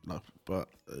 oh man, like, but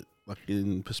like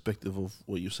in perspective of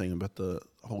what you're saying about the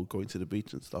whole going to the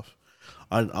beach and stuff,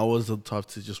 I was the type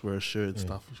to just wear a shirt and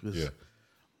stuff because.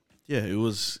 Yeah, it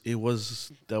was.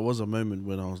 There was a moment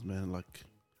when I was, man, like,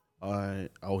 I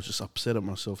was just upset at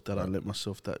myself that I let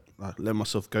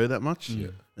myself go that much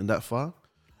and that far,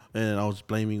 and I was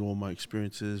blaming all my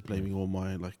experiences, blaming all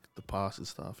my like the past and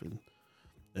stuff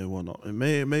and whatnot. And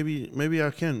maybe I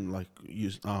can like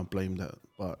use blame that,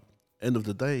 but end of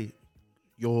the day,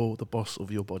 you're the boss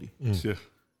of your body. Yeah.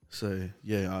 So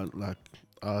yeah,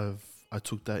 I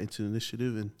took that into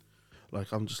initiative and.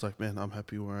 Like, I'm just like, man, I'm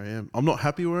happy where I am. I'm not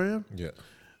happy where I am. Yeah.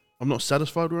 I'm not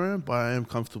satisfied where I am, but I am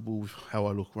comfortable with how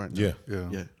I look right now.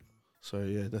 Yeah. So,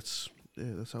 that's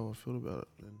how I feel about it.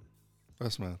 And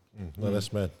That's mad. No,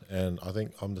 that's mad. And I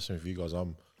think I'm the same for you guys.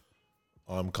 I'm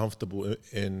comfortable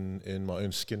in my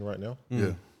own skin right now.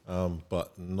 Yeah.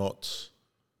 But not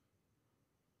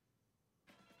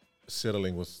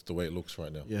settling with the way it looks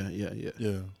right now.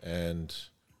 Yeah. And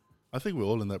I think we're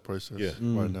all in that process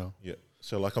right now. Yeah.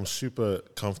 So like I'm super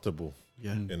comfortable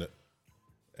Yeah. in it.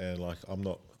 And like I'm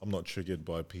not triggered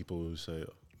by people who say,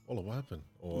 "Oh, what happened?"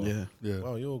 Or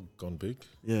 "Wow, you're gone big."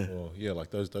 Yeah. Or like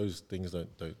those things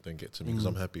don't get to me because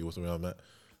I'm happy with where I'm at,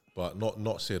 but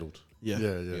not settled. Yeah.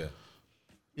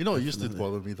 You know what used to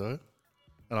bother me though,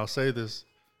 and I'll say this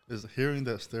is hearing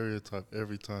that stereotype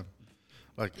every time.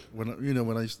 Like when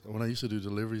I used to do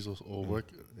deliveries or work,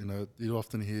 you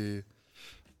often hear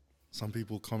some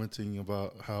people commenting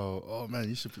about how, oh man,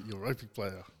 you should be a rugby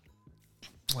player.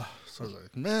 So I was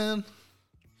like, man.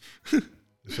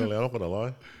 Surely I'm not gonna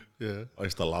lie. Yeah. I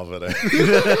used to love it.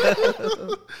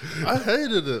 I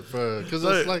hated it, bro, because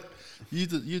it's like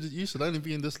you should only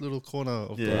be in this little corner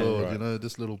of the world,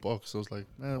 this little box. I was like,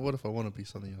 man, what if I want to be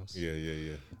something else? Yeah.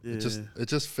 It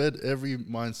just fed every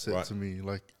mindset to me,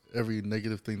 like every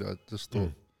negative thing that I just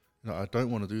thought, I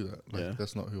don't want to do that. Like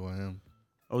that's not who I am.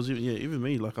 I was even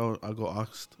me. Like I got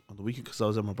asked on the weekend because I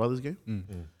was at my brother's game,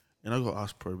 and I got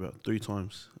asked probably about 3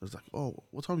 times. I was like, "Oh,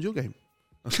 what time's your game?"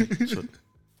 I was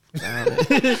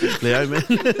like, Leo, man.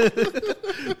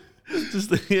 just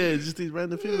these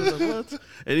random people. I was like, what?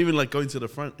 And even like going to the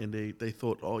front, and they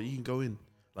thought, "Oh, you can go in,"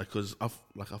 like because I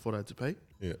thought I had to pay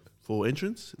for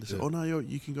entrance. And they said, "Oh no,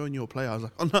 you can go in. You're a player." I was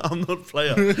like, "Oh no, I'm not a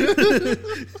player."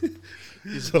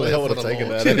 He's a player for the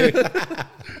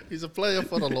Lord. He's a player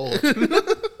for the Lord.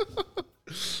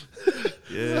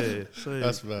 Yeah, so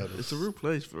that's bad. It's a real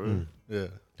place, bro. Yeah.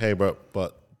 Hey, bro,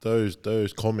 but those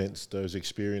comments, those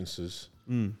experiences,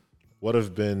 what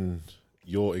have been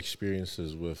your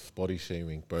experiences with body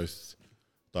shaming, both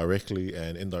directly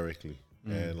and indirectly?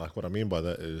 And like what I mean by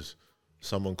that is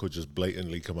someone could just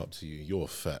blatantly come up to you, "You're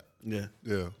fat." Yeah.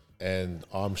 And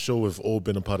I'm sure we've all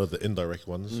been a part of the indirect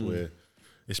ones where,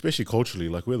 especially culturally,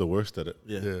 like we're the worst at it.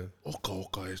 Yeah.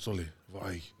 Okay, sorry,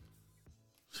 vai.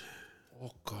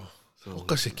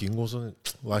 Okay, se king wasn't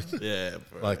it? Like,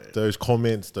 bro. like those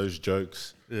comments, those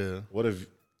jokes. Yeah. What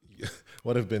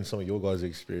have been some of your guys'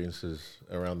 experiences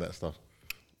around that stuff?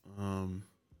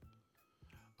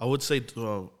 I would say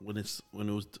when it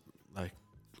was like,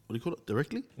 what do you call it,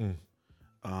 directly?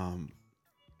 I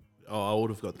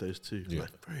would have got those too. Yeah.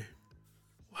 Like, bro,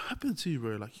 what happened to you,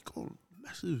 bro? Like, you got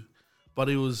massive. But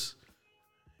it was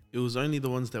only the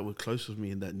ones that were close with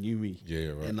me and that knew me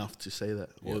enough to say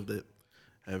that, or that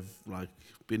have like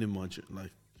been in my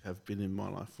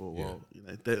life for a while.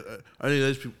 Only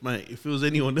those people, mate. If it was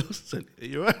anyone else, said,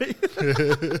 "You're right."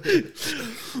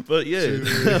 But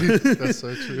that's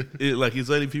so true. It's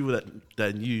only people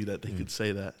that knew that they could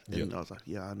say that, and I was like,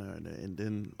 "Yeah, I know." And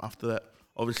then after that,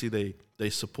 obviously they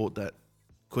support that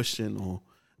question or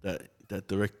that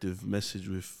directive message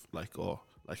with like, "Oh,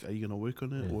 like, are you gonna work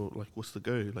on it, or like, what's the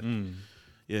go?" Like,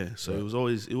 So it was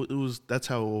always it was that's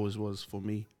how it always was for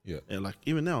me. Yeah, and like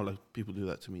even now, like people do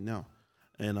that to me now,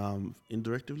 and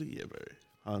indirectly, bro,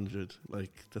 100.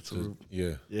 Like that's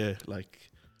like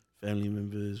family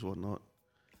members, whatnot.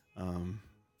 You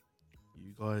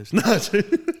guys, No,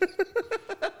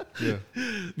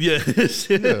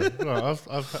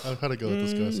 I've had a go at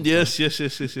this guy. Yes.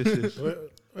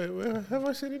 Wait, have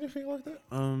I said anything like that?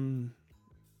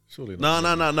 Surely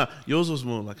not. No. Yours was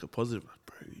more like a positive, like,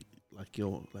 bro.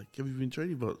 Like, have you been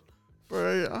training? But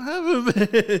bro, I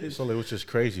haven't been. Solid, which is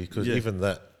crazy because Yeah. even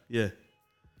that, Yeah.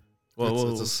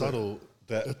 It's a subtle.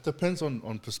 It depends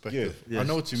on perspective. Yeah. I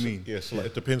know what you mean. yeah, so like,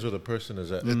 it depends where the person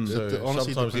is at. So it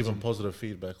honestly sometimes depends even on- positive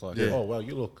feedback like, Yeah. oh wow,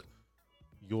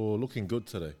 you're looking good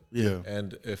today. Yeah.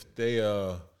 And if they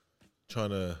are trying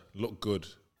to look good,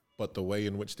 but the way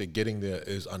in which they're getting there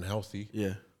is unhealthy,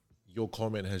 Yeah. your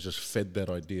comment has just fed that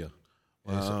idea.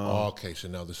 And it's like, oh, okay, so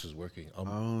now this is working.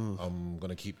 I'm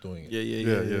gonna keep doing it.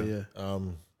 Yeah.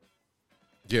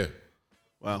 Yeah.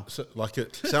 Wow. So, like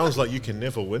it sounds like you can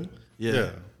never win.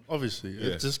 Yeah. Obviously,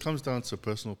 Yeah. it just comes down to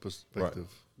personal perspective.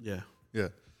 Yeah. Yeah,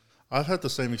 I've had the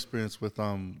same experience with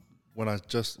when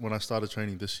I started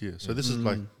training this year. So this is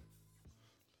like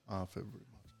February,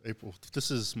 March, April.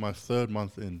 This is my 3rd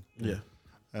month in. Yeah.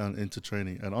 And into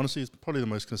training, and honestly, it's probably the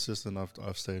most consistent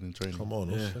I've stayed in training. Come on,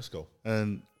 let's go.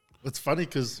 And it's funny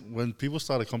because when people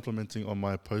started complimenting on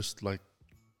my post, like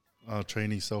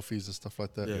training selfies and stuff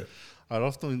like that, Yeah. I'd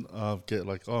often get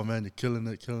like, "Oh man, you're killing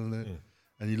it,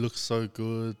 and you look so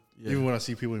good." Yeah. Even when I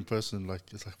see people in person, like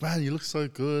it's like, "Man, you look so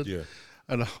good." Yeah.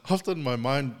 And often my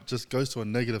mind just goes to a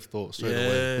negative thought straight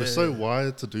away. Yeah. We're so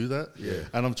wired to do that. Yeah.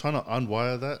 And I'm trying to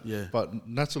unwire that. Yeah. But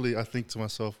naturally, I think to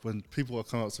myself, when people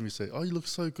come up to me and say, "Oh, you look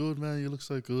so good, man, you look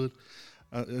so good."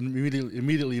 And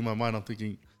immediately in my mind, I'm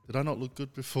thinking, did I not look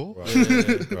good before?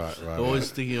 Right.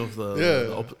 Always thinking of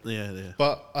the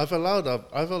But I've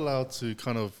allowed to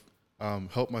kind of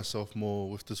help myself more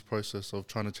with this process of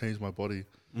trying to change my body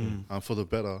for the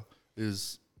better.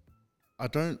 Is I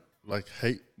don't like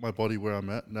hate my body where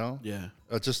I'm at now. Yeah.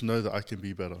 I just know that I can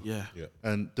be better. Yeah. Yeah.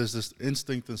 And there's this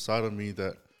instinct inside of me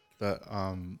that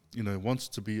wants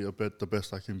to be the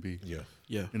best I can be. Yeah.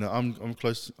 Yeah. You know, I'm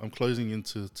closing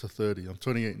into 30. I'm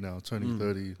 28 now, turning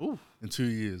 30 in 2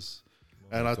 years.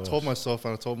 And I told myself,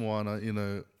 and I told Moana,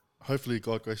 hopefully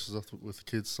God graces us with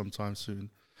kids sometime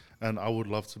soon. And I would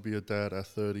love to be a dad at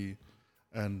 30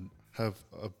 and have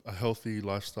a healthy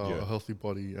lifestyle, a healthy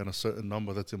body, and a certain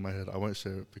number that's in my head. I won't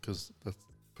share it because that's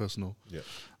personal. Yeah.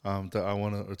 That I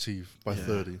want to achieve by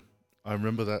 30. I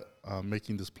remember that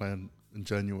making this plan in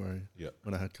January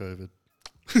when I had COVID.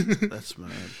 That's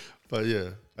mad. But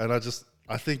yeah, and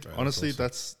I think honestly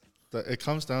awesome. that it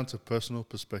comes down to personal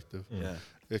perspective. Yeah.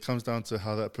 It comes down to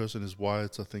how that person is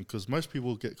wired to think, because most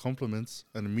people get compliments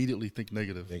and immediately think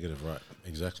negative. Negative, right?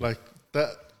 Exactly. Like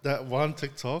that one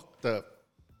TikTok that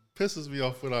pisses me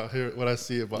off when I hear it, when I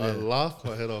see it, but I laugh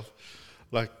my head off.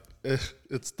 Like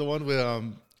it's the one where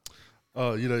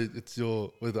it's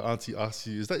where the auntie asks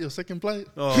you, "Is that your second plate?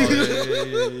 Oh, yeah.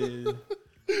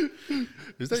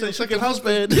 Is that your Your second second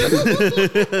husband.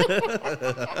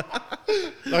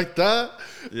 like that?"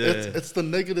 Yeah. It's the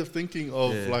negative thinking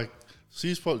of like.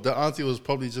 The auntie was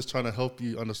probably just trying to help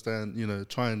you understand,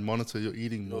 try and monitor your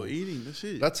eating more. That's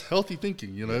it. That's healthy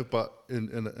thinking, but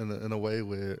in a way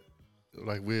where,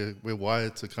 like, we're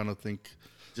wired to kind of think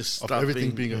just of stop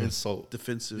everything being an insult.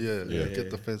 defensive. Get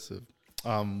defensive.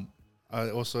 I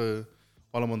also,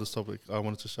 while I'm on this topic, I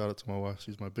wanted to shout out to my wife.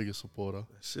 She's my biggest supporter.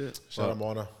 That's it. Shout out,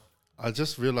 Mona. I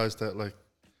just realized that, like,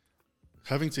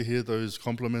 having to hear those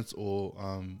compliments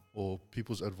or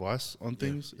people's advice on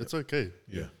things, it's okay.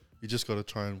 Yeah. You just got to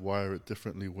try and wire it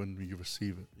differently when you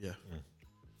receive it. Yeah.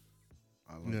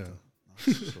 I like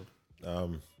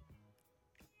that.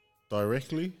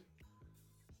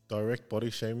 Direct body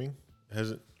shaming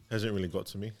hasn't really got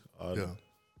to me. I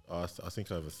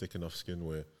think I have a thick enough skin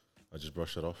where I just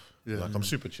brush it off. Yeah. Like, I'm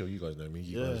super chill. You guys know me.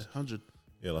 You guys, 100.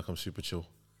 yeah, like I'm super chill.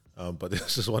 But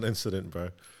there's this one incident, bro,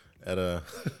 at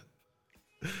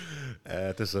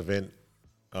at this event,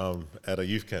 at a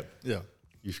youth camp. Yeah.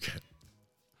 Youth camp.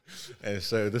 And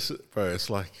so it's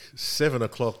like 7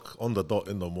 o'clock on the dot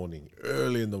in the morning,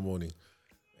 early in the morning.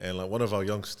 And like one of our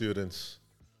young students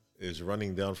is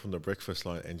running down from the breakfast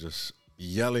line and just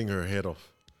yelling her head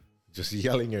off.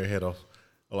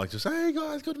 Or like just, "Hey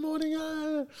guys, good morning."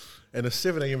 And it's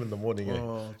 7 a.m. in the morning.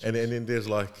 And then there's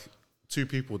like 2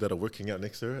 people that are working out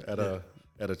next to her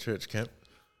at a church camp.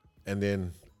 And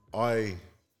then I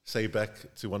say back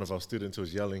to one of our students who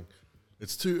was yelling,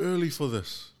 "It's too early for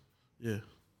this." Yeah.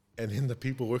 And then the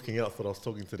people working out thought I was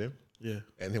talking to them. Yeah.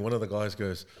 And then one of the guys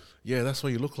goes, "Yeah, that's why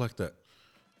you look like that."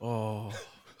 Oh.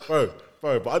 Bro,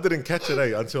 but I didn't catch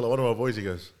it until one of my boys, he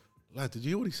goes, "Lad, did you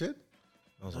hear what he said?"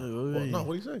 I was like, "What? No,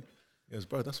 what did he say?" He goes,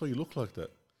 "Bro, that's why you look like that."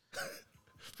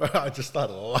 Bro, I just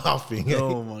started laughing.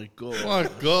 Oh my god. Oh my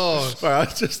gosh. Bro, I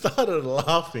just started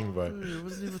laughing, bro. I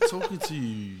wasn't even talking to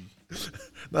you.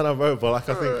 No, bro, but like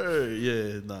I think...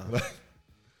 Yeah, nah.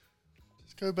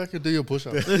 Just go back and do your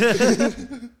push-ups.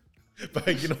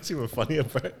 Bro, you know what's even funnier,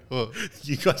 bro? What?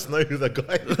 You guys know who the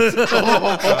guy is.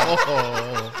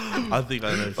 I think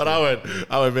I know. But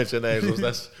I won't mention names.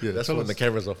 That's tell when us. the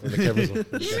camera's off. When the camera's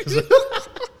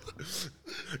off.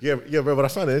 Yeah, bro. But I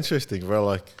found it interesting, bro.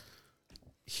 Like,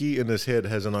 he in his head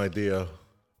has an idea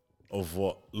of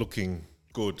what looking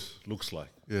good looks like,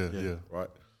 Yeah. right?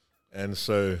 And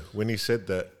so when he said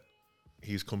that,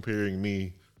 he's comparing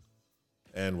me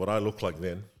and what I look like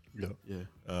then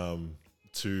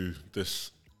to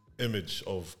this image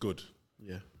of good.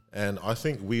 Yeah. And I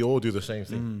think we all do the same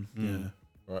thing. Yeah.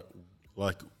 Right,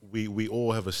 like we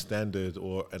all have a standard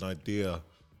or an idea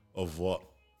of what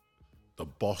the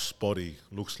boss body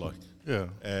looks like. Yeah.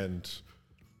 And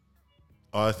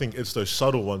I think it's those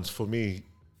subtle ones for me.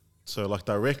 So like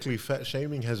directly fat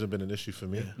shaming hasn't been an issue for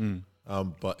me.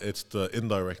 But it's the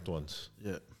indirect ones.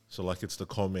 Yeah. So like it's the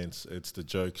comments, it's the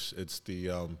jokes, it's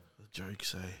the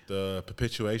Jokes, eh? the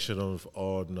perpetuation of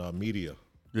on media.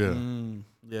 Yeah.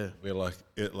 Yeah. Where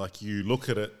like you look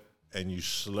at it and you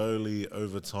slowly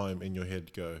over time in your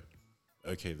head go,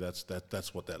 okay, that's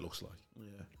what that looks like.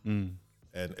 Yeah.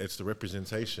 And it's the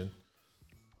representation.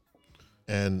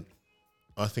 And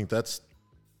I think those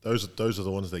are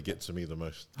the ones that get to me the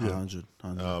most. 100.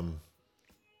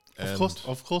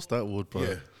 Of course that would, bro.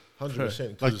 Yeah,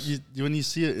 100%. Like when you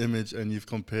see an image and you've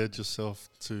compared yourself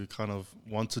to kind of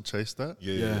want to chase that.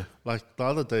 Yeah. Like the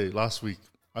other day, last week,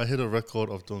 I hit a record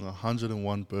of doing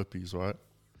 101 burpees, right?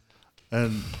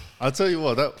 And I tell you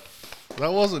what,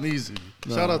 that wasn't easy.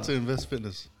 Shout out to Invest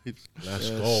Fitness. Let's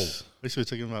go. Make sure you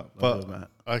check him out. Love But it,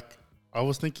 Matt. I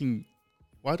was thinking,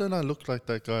 why don't I look like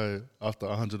that guy after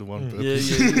 101 Yeah,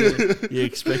 burpees? yeah. You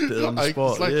expect it on the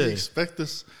spot. It's like yeah. you expect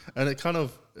this, and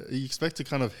you expect to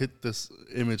kind of hit this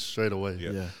image straight away.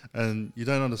 Yeah. And you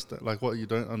don't understand. Like what you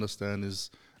don't understand is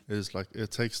like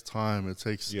it takes time, it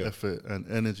takes effort and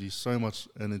energy, so much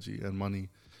energy and money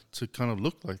to kind of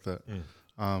look like that.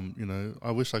 You know,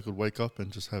 I wish I could wake up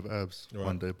and just have abs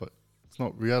one day, but it's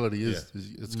not. Reality is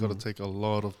it's got to take a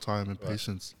lot of time and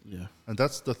patience. Yeah. And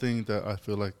that's the thing that I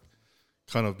feel like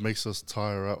kind of makes us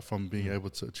tire out from being able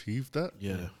to achieve that.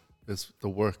 Yeah. It's the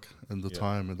work and the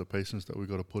time and the patience that we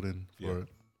got to put in for it.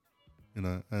 You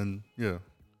know, and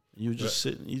You just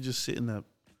sitting there,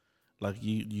 like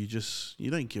you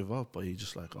don't give up, but you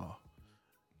just like, oh,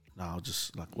 nah, I'll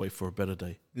just like wait for a better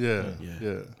day. Yeah.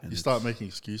 And You start making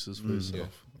excuses for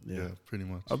yourself. Yeah. Yeah, pretty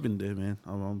much. I've been there, man.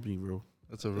 I'm being real.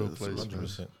 That's a real That's place, man.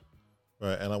 100%.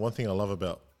 Right, and one thing I love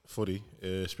about footy,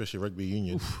 especially rugby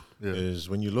union, is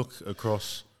when you look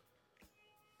across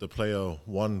the player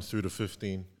 1 through to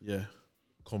 15,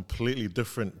 completely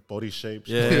different body shapes,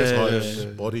 types,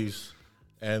 bodies,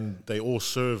 and they all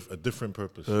serve a different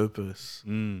purpose.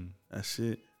 That's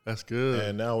it. That's good.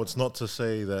 And now it's not to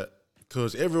say that,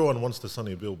 because everyone wants the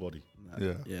Sonny Bill body.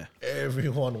 Yeah.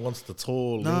 Everyone wants the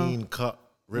tall, lean, cut,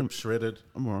 ripped, shredded.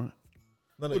 I'm all right.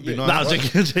 No, Would be yeah. nice.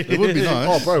 It would be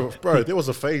nice. Oh, bro, there was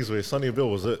a phase where Sonny Bill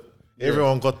was it.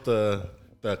 Everyone got the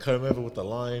comb over with the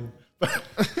line.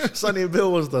 Sonny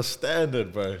Bill was the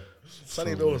standard, bro.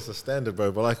 Sonny Bill was the standard,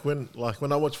 bro. But when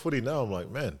I watch footy now, I'm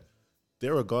like, man,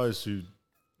 there are guys who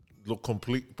look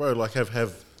complete, bro. Like have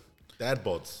dad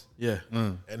bods,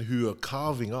 and who are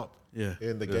carving up,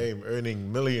 in the game,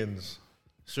 earning millions,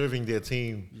 serving their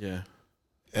team,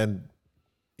 and.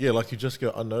 Yeah, like you just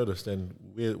go unnoticed, and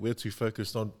we're too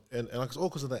focused on, and like it's all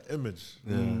because of that image.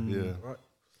 Right,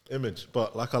 image.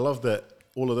 But like I love that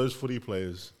all of those footy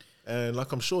players, and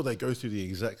like I'm sure they go through the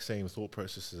exact same thought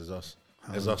processes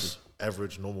as us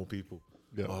average normal people.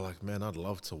 Oh, like man, I'd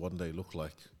love to one day look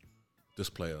like this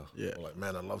player. Or like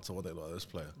man, I'd love to one day look like this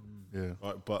player.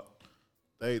 Right, but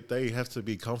they have to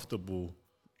be comfortable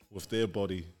with their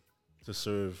body to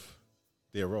serve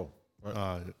their role.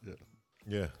 Right.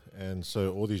 Yeah, and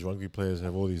so all these rugby players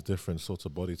have all these different sorts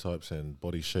of body types and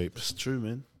body shapes. It's true,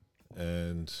 man.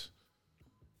 And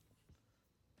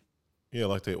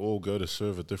like they all go to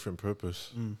serve a different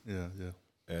purpose.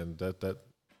 And that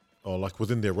or like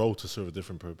within their role to serve a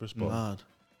different purpose, but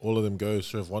all of them go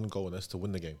serve one goal, and that's to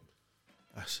win the game.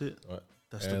 That's it. Right.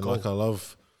 That's and the goal. like I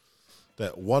love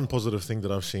that one positive thing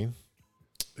that I've seen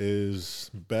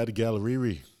is Bad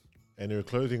Gallery and her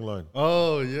clothing line.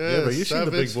 Oh, yeah. Yeah, but you've seen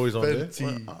the big boys on there.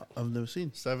 Well, I've never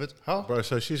seen. Savage. How? Bro,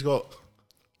 so she's got...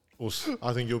 Well,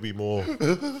 I think you'll be more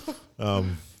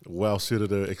well-suited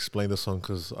to explain this one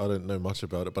because I don't know much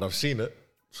about it, but I've seen it.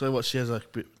 So what, she has like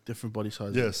different body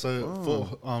sizes? Yeah, so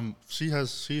for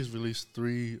she's released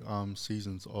 3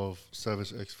 seasons of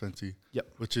Savage X Fenty. Yep.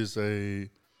 Which is a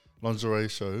lingerie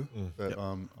show, that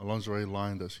a lingerie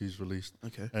line that she's released.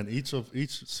 Okay. And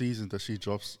each season that she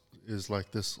drops is like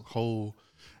this whole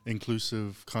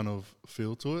inclusive kind of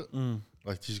feel to it.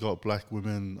 Like she's got black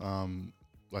women,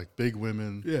 like big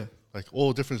women, like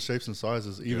all different shapes and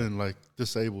sizes, even like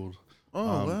disabled,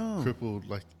 crippled,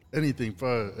 like anything,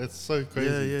 bro. It's so crazy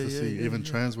to see, even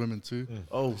trans women too. And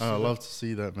I love to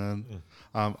see that, man.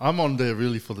 I'm on there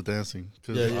really for the dancing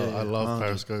because I love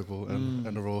Periscope and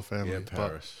the Royal Family. Yeah,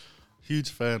 Paris. But huge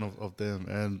fan of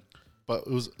them, but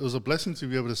it was a blessing to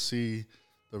be able to see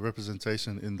the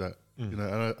representation in that, you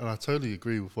know, and I totally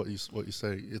agree with what you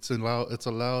say. It's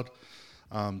allowed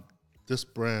this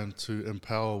brand to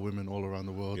empower women all around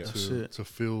the world to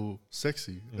feel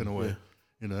sexy in a way,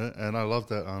 you know. And I love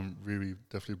that Riri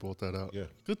definitely brought that out. Yeah,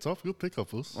 good stuff, good pick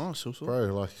up, us. Oh, so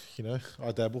bro, like, you know,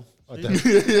 I dabble.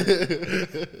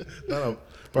 No,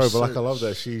 bro, but like I love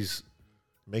that she's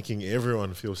making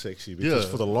everyone feel sexy because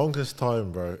for the longest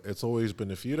time, bro, it's always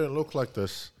been if you don't look like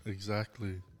this,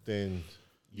 exactly, then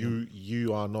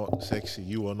you are not sexy.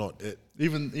 You are not it.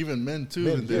 Even men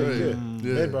too.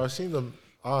 Men, bro,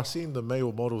 I've seen the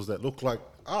male models that look like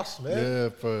us, man. Yeah,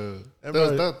 bro.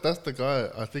 That's the guy.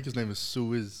 I think his name is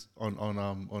Suiz on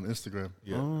Instagram.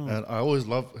 Yeah, and I always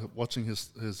love watching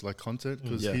his like content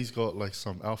because he's got like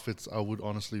some outfits I would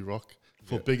honestly rock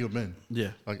for bigger men.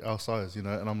 Yeah, like our size, you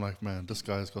know. And I'm like, man, this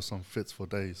guy's got some fits for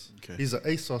days. Okay. He's an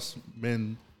ASOS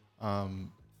men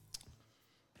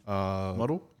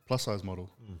model, plus size model.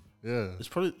 Yeah, it's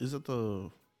probably is it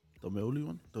the Meoli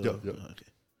one? Yeah. Okay.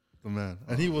 The man.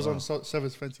 And he was on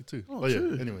SZN3.EP2 too. Oh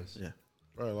yeah. Anyways. Yeah.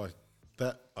 Bro, like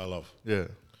that I love. Yeah.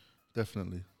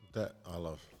 Definitely. That I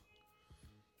love.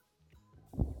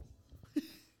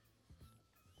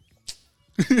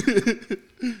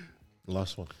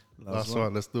 Last one.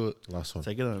 Let's do it. Last one.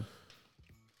 Take it on.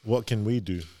 What can we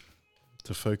do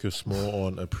to focus more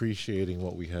on appreciating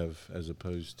what we have as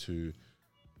opposed to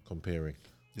comparing?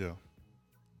 Yeah.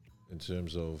 In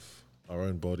terms of our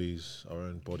own bodies, our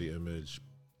own body image,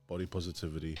 body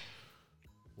positivity,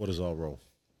 what is our role?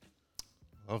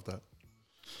 Love that.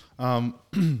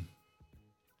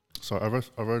 So I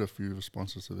wrote a few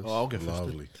responses to this. Oh, I'll get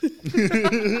lovely.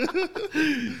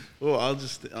 Well, I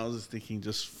was just thinking,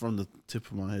 just from the tip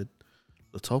of my head,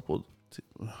 the top or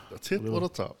the tip or the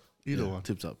top, either one.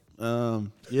 Tip top.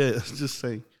 Yeah, just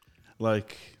saying,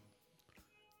 like,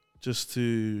 just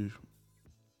to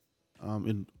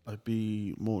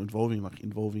be more involving,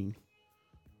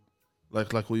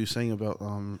 like what you're saying about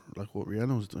like what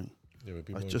Rihanna was doing. Yeah,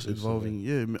 like just involving,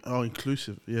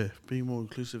 inclusive, being more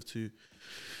inclusive to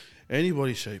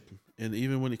anybody's shape, and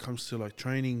even when it comes to like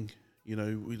training, you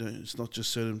know, it's not just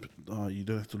certain. You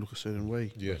don't have to look a certain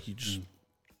way. Yeah, like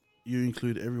you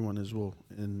include everyone as well,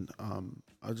 and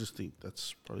I just think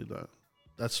that's probably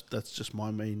that's just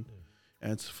my main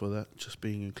answer for that. Just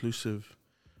being inclusive,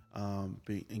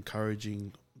 being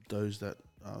encouraging those that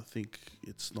think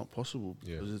it's not possible,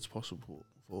 because it's possible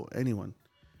for anyone,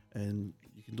 and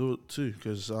you can do it too.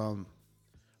 Because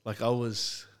like I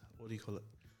was, what do you call it?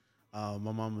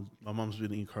 My mum's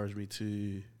really encouraged me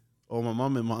to. Oh, my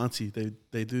mum and my auntie,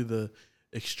 they do the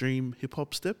extreme hip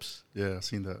hop steps. Yeah, I've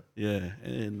seen that. Yeah,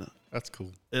 and that's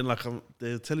cool. And like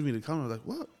they're telling me to come. I'm like,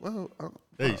 what? Well,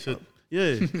 you should.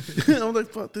 Yeah, I'm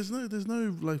like, but there's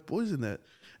no like boys in that.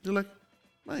 They're like,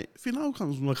 mate, Finau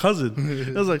comes with my cousin.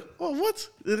 I was like, oh, what?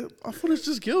 I thought it's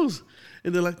just girls.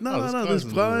 And they're like, no, there's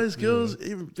guys, girls,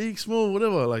 even big, small,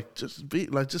 whatever. Like,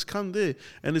 just come there.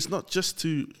 And it's not just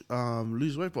to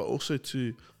lose weight, but also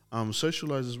to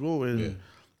socialize as well.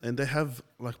 And they have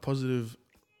like positive,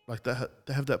 like they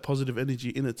have that positive energy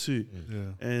in it too.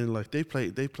 Yeah. And like they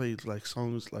played like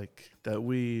songs like that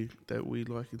we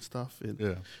like and stuff.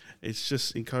 And it's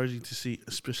just encouraging to see,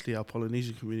 especially our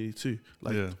Polynesian community too,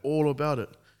 like all about it.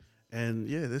 And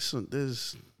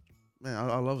there's man,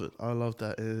 I love it. I love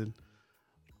that, and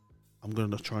I'm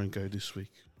gonna try and go this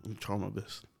week. I'm trying my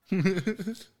best.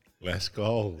 Let's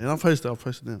go. And I'll post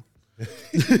it now.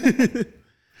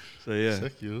 So yeah,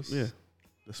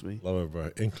 that's me. Love it, bro.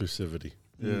 Inclusivity.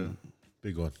 Yeah,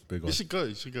 big one. You should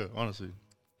go. Honestly,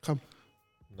 come.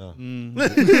 No,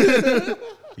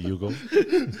 you go.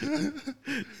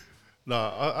 No,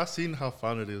 I seen how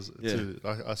fun it is too.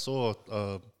 I saw.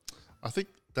 I think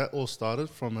that all started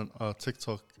from a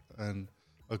TikTok and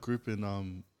a group in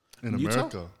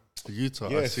America, Utah.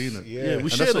 Yes, I seen it. Yeah, we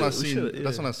shared it.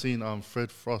 That's when I seen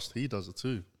Fred Frost. He does it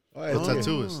too. Oh, the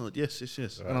tattooist.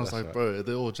 Yes. And I was like, bro,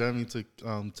 they're all jamming to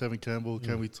Tevin Campbell.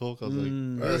 Can we talk? I was like,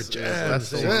 that's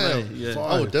jam. Yeah.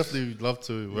 I would definitely love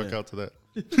to work out to that.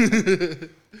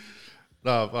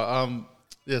 No,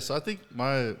 but so I think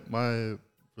my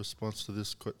response to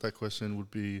that question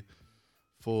would be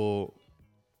for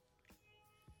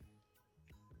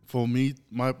me,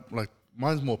 my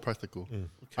mine's more practical.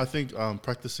 I think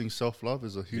practicing self-love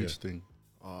is a huge thing.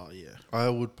 Oh, yeah. I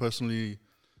would personally,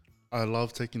 I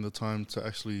love taking the time to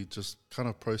actually just kind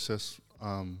of process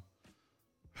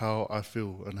how I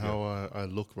feel and how I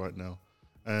look right now.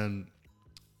 And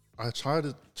I try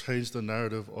to change the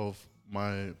narrative of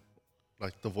my,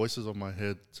 like the voices of my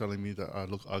head telling me that I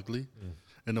look ugly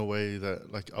in a way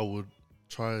that like I would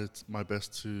try my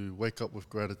best to wake up with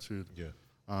gratitude,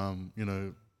 you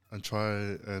know, and try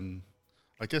and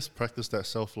I guess practice that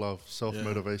self-love,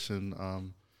 self-motivation.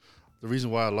 The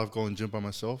reason why I love going gym by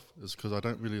myself is because I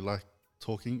don't really like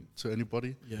talking to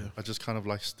anybody. I just kind of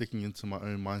like sticking into my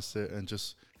own mindset and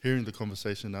just hearing the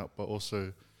conversation out, but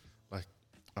also like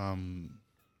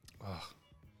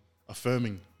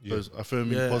affirming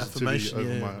positivity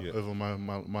over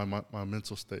my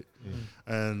mental state.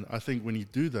 And I think when you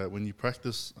do that, when you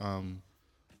practice,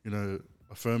 you know,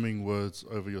 affirming words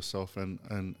over yourself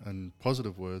and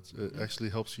positive words, it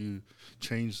actually helps you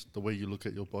change the way you look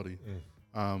at your body.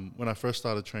 When I first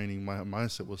started training, my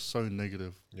mindset was so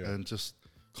negative and just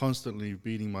constantly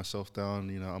beating myself down.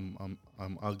 You know,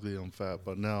 I'm ugly, I'm fat,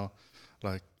 but now,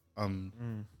 like, I'm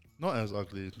not as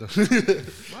ugly.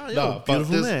 Wow, but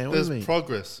there's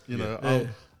progress. You know,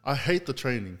 I hate the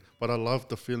training, but I love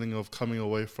the feeling of coming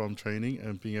away from training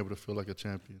and being able to feel like a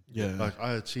champion. Like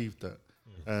I achieved that,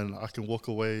 and I can walk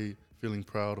away feeling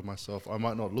proud of myself. I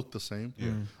might not look the same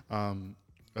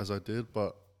as I did,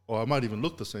 or I might even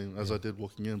look the same as I did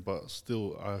walking in, but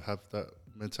still I have that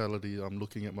mentality. I'm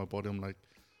looking at my body. I'm like,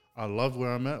 I love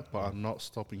where I'm at, but I'm not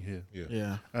stopping here.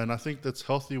 And I think that's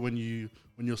healthy when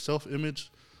your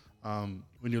self-image,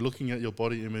 when you're looking at your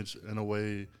body image in a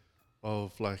way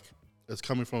of like, it's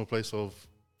coming from a place of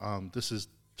this is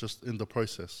just in the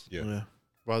process,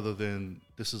 rather than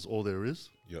this is all there is.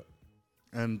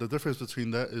 And the difference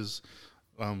between that is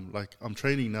like I'm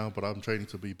training now, but I'm training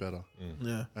to be better.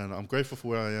 And I'm grateful for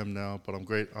where I am now, but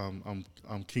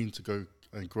I'm keen to go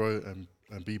and grow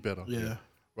and be better.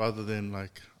 Rather than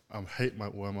like I hate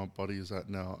where my body is at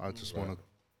now. I just want to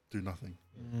do nothing.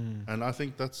 And I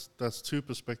think that's two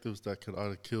perspectives that could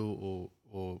either kill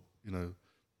or you know,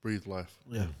 breathe life.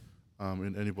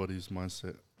 In anybody's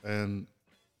mindset. And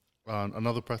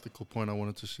another practical point I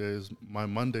wanted to share is my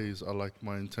Mondays are like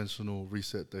my intentional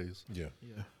reset days.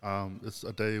 It's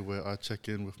a day where I check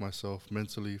in with myself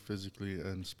mentally, physically,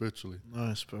 and spiritually.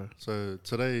 Nice, bro. So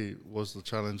today was the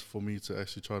challenge for me to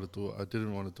actually try to do it. I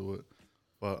didn't want to do it,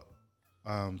 but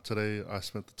today I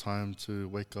spent the time to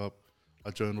wake up.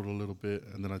 I journaled a little bit,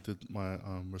 and then I did my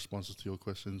responses to your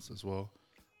questions as well.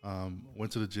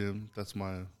 Went to the gym. That's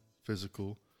my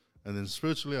physical. And then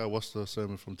spiritually, I watched the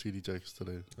sermon from T.D. Jakes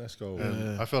today. Let's go.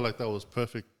 And I felt like that was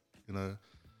perfect. You know,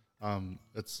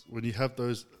 it's when you have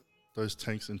those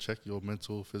tanks in check, your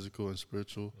mental, physical, and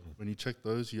spiritual. When you check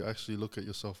those, you actually look at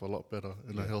yourself a lot better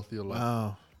in a healthier light.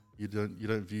 Wow. You don't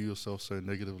view yourself so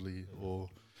negatively, or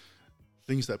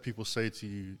things that people say to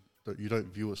you that you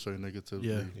don't view it so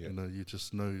negatively. You know, you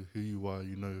just know who you are.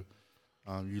 You know,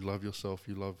 you love yourself.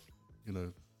 You love, you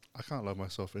know. I can't love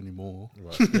myself anymore.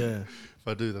 If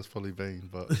I do, that's probably vain,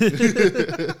 but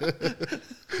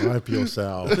hype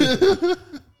yourself.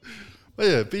 But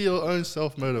yeah, be your own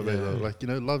self-motivator. Like, you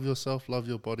know, love yourself, love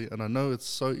your body. And I know it's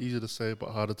so easy to say, but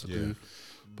harder to do.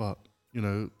 But, you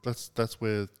know, that's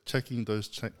where checking those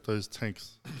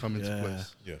tanks come into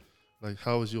place. Like,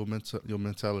 how is your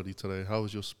mentality today? How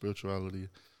is your spirituality?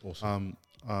 Awesome.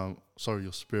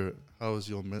 Your spirit. How is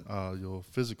your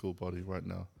physical body right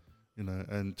now? You know,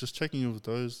 and just checking in with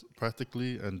those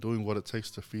practically and doing what it takes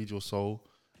to feed your soul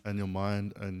and your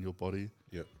mind and your body.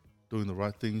 Doing the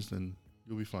right things, then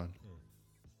you'll be fine.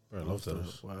 Bro, I love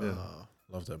that. Wow.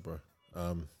 Love that, bro.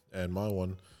 And my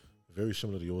one, very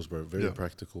similar to yours, bro. Very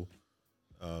practical.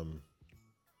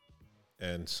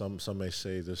 And some may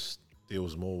say this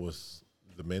deals more with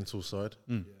the mental side,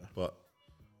 but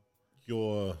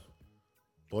your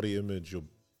body image, your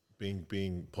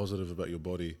being positive about your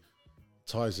body,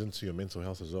 ties into your mental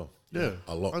health as well.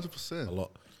 A lot. 100%. A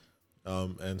lot.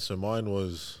 And so mine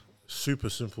was super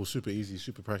simple, super easy,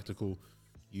 super practical.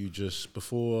 You just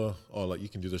like you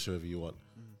can do this however you want,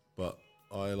 but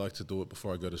I like to do it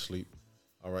before I go to sleep.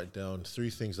 I write down 3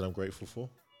 things that I'm grateful for.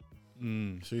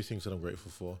 3 things that I'm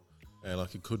grateful for. And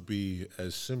like it could be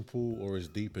as simple or as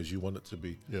deep as you want it to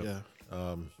be.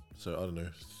 So I don't know,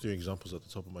 3 examples at the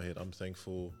top of my head. I'm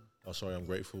grateful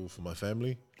for my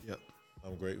family.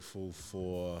 I'm grateful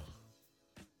for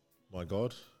my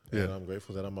God, and I'm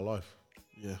grateful that I'm alive.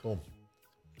 Boom.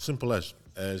 Simple as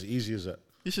easy as that.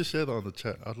 You should share that on the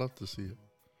chat. I'd love to see it.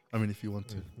 I mean, if you want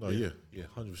to. No, yeah,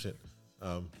 100%.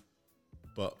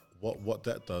 But what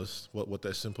that does, what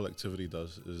that simple activity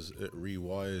does, is it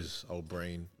rewires our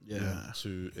brain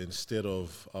to, instead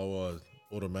of our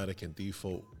automatic and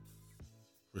default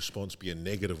response be a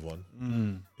negative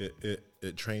one,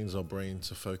 it trains our brain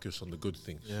to focus on the good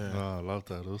things. I love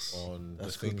that. On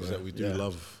the things that we do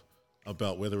love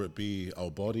about, whether it be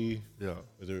our body,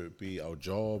 whether it be our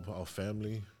job, our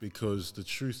family, because the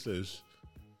truth is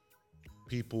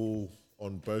people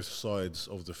on both sides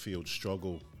of the field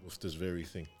struggle with this very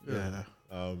thing.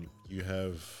 You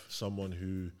have someone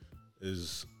who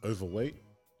is overweight,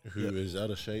 who is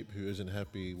out of shape, who isn't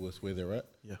happy with where they're at.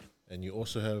 And you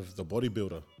also have the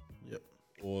bodybuilder,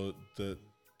 or the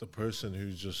person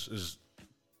who just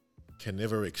can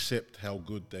never accept how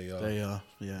good they are.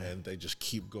 And they just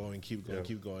keep going.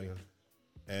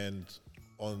 And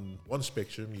on one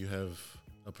spectrum, you have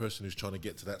a person who's trying to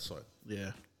get to that side.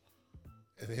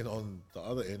 And then on the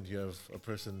other end, you have a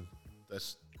person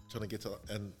that's trying to get to,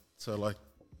 and so like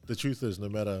the truth is, no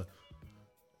matter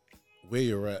where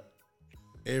you're at,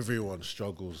 everyone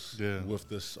struggles with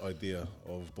this idea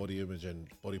of body image and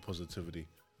body positivity.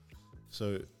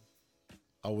 So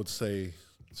I would say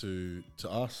to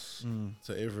us,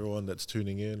 to everyone that's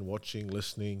tuning in, watching,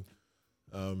 listening,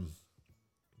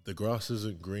 the grass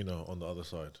isn't greener on the other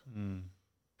side.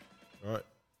 Right?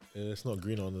 It's not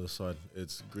greener on the other side.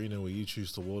 It's greener where you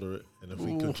choose to water it. And if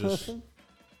we could just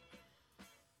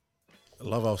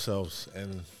love ourselves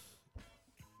and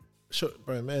show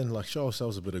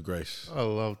ourselves a bit of grace. I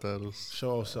love that.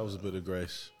 Show ourselves a bit of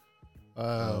grace.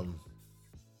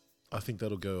 I think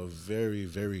that'll go a very,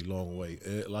 very long way.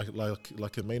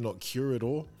 Like it may not cure it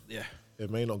all. It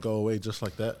may not go away just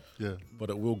like that. But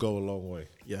it will go a long way.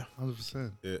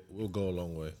 100%. It will go a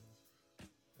long way.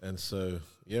 And so,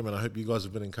 yeah, man, I hope you guys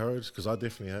have been encouraged, because I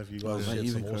definitely have. You guys get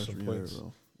some awesome points,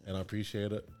 and I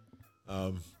appreciate it.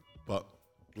 But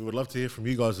we would love to hear from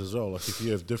you guys as well. Like, if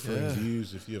you have differing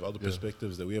views, if you have other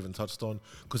perspectives that we haven't touched on,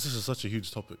 because this is such a huge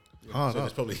topic. So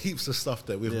there's probably heaps of stuff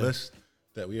that we've missed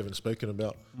that we haven't spoken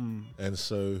about. And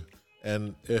so,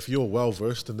 and if you're well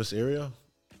versed in this area,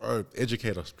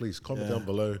 educate us, please. Comment down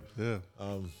below.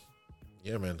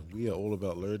 Yeah, man, we are all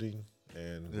about learning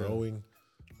and growing,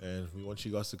 and we want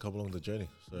you guys to come along the journey.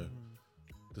 So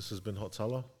this has been Hot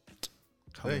Tala.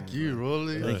 Thank you,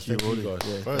 Rolly. Thank you,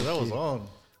 guys. Bro, that was on.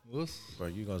 Bro,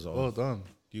 you guys are well on. done.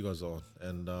 You guys are on.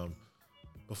 And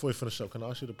before we finish up, can I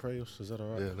ask you to pray us? Is that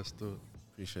all right? Yeah, let's do it.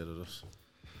 Appreciate it. Us.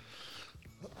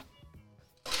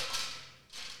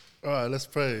 All right, let's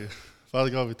pray. Father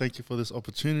God, we thank you for this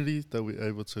opportunity that we're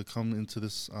able to come into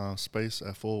this space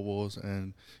at Four Walls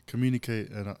and communicate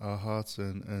in our hearts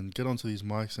and get onto these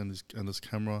mics and this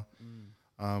camera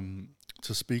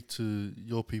to speak to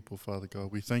your people, Father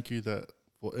God. We thank you that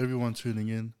for everyone tuning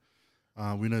in,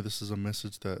 we know this is a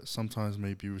message that sometimes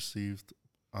may be received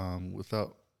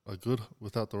without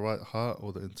the right heart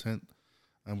or the intent.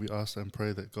 And we ask and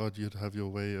pray that, God, you'd have your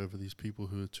way over these people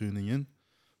who are tuning in.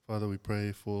 Father, we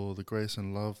pray for the grace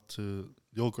and love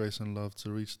your grace and love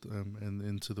to reach them and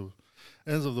into the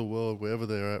ends of the world, wherever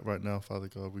they're at right now, Father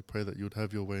God. We pray that you would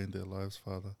have your way in their lives,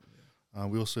 Father.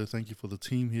 We also thank you for the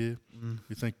team here.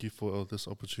 We thank you for this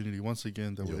opportunity once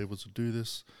again that we're able to do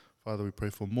this. Father, we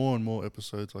pray for more and more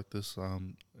episodes like this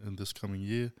in this coming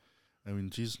year. And in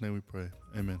Jesus' name we pray.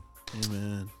 Amen.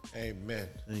 Amen.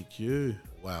 Thank you.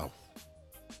 Wow.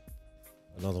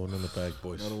 Another one in the bag,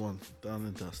 boys. Another one done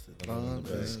and dusted.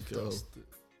 Let's go.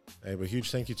 Hey, but huge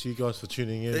thank you to you guys for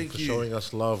tuning in, showing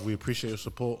us love. We appreciate your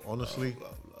support, honestly.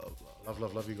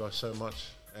 Love you guys so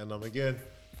much. And again,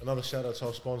 another shout out to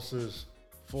our sponsors,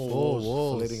 Four Walls,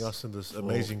 for letting us in this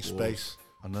amazing space.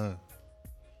 I know.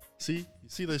 You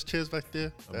see those chairs back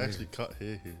there? They actually cut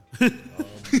hair here.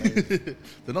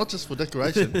 They're not just for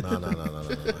decoration. No.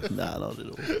 Nah, not at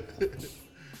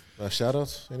all. Shout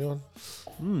outs, anyone?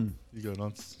 You go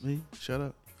nuts. Me? Shout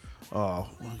out. Oh,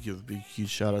 I want to give a big, huge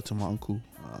shout out to my uncle.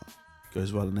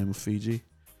 Goes by the name of Fiji.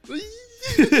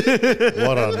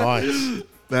 What a night.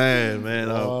 Man.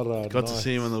 I got to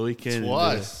see him on the weekend.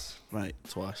 Twice. Mate,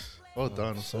 twice. Well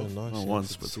done. So nice. Not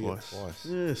once, but twice.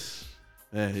 Yes.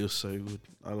 Yeah, he was so good.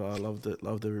 I loved it.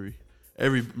 Loved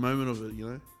every moment of it, you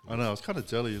know. I know. I was kind of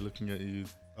jelly looking at you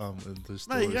in the stories.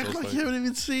 Mate, you act like you haven't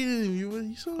even seen him.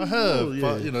 You saw him. I have,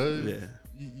 but yeah.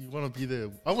 You want to be there.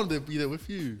 I wanted to be there with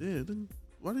you. Yeah, then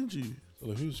why didn't you?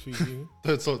 So who's Fiji?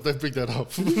 Don't bring that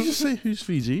up. Did you just say who's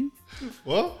Fiji?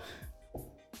 What?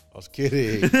 I was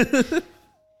kidding.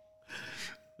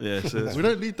 Yeah, so we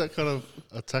don't need that kind of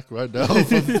attack right now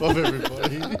from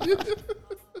everybody.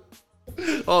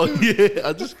 Oh yeah,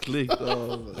 I just clicked.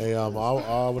 Oh, Hey, I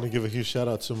want to give a huge shout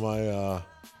out to my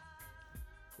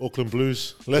Auckland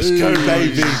Blues. Let's go,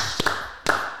 baby.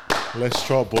 Let's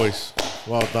trot, boys.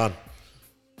 Well done.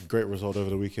 Great result over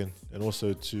the weekend. And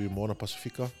also to Moana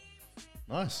Pacifica.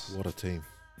 Nice. What a team.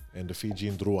 And the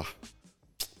Fijian Drua.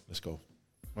 Let's go.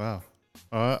 Wow.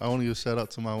 All right. I want to give a shout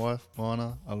out to my wife,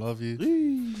 Moana. I love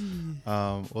you.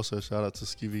 Also, shout out to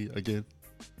Skivvy again.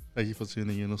 Thank you for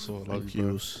tuning in. Also, I love you,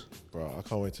 bro. Bro, I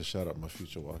can't wait to shout out my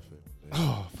future wife.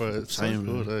 Oh, bro, it's so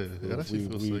good. It actually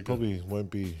feels so we good. probably won't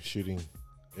be shooting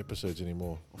episodes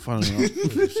anymore. Finally not.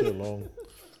 It's so long,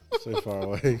 so far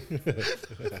away.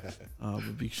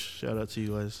 But big shout out to you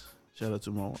guys. Shout out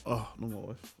to my not my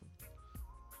wife.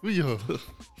 Yo.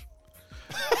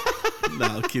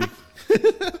 Nah, I'm kidding.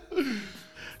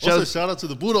 Also, shout out to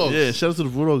the Bulldogs. Yeah, shout out to the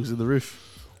Bulldogs in the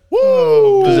Riff.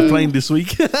 Woo! Because they're playing this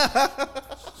week.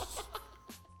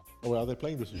 Oh, wait, are they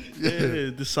playing this week?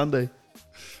 Yeah, this Sunday.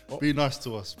 Be nice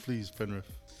to us, please,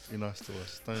 Penrith. Be nice to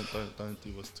us. Don't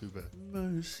do us too bad.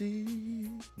 Mercy.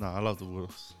 Nah, I love the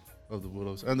Bulldogs. Love the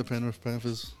Bulldogs and the Penrith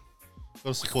Panthers.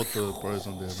 Gotta support the bros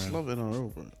on there, man. Love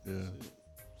NRL, bro. Yeah.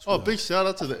 Oh, big shout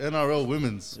out to the NRL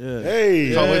women's. Yeah.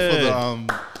 Hey! Can't wait for the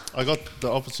I got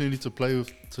the opportunity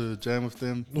to jam with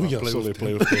them. Oh, yeah, so they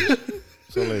play with them.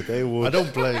 So they would. I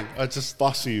don't play. I just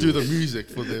bust you. do the music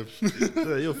for them.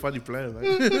 Yeah, you're a funny player, man.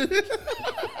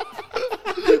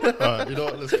 Alright, you know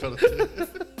what? Let's cut it.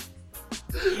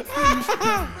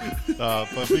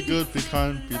 But be good, be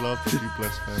kind, be loved, and be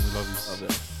blessed, man. We love you.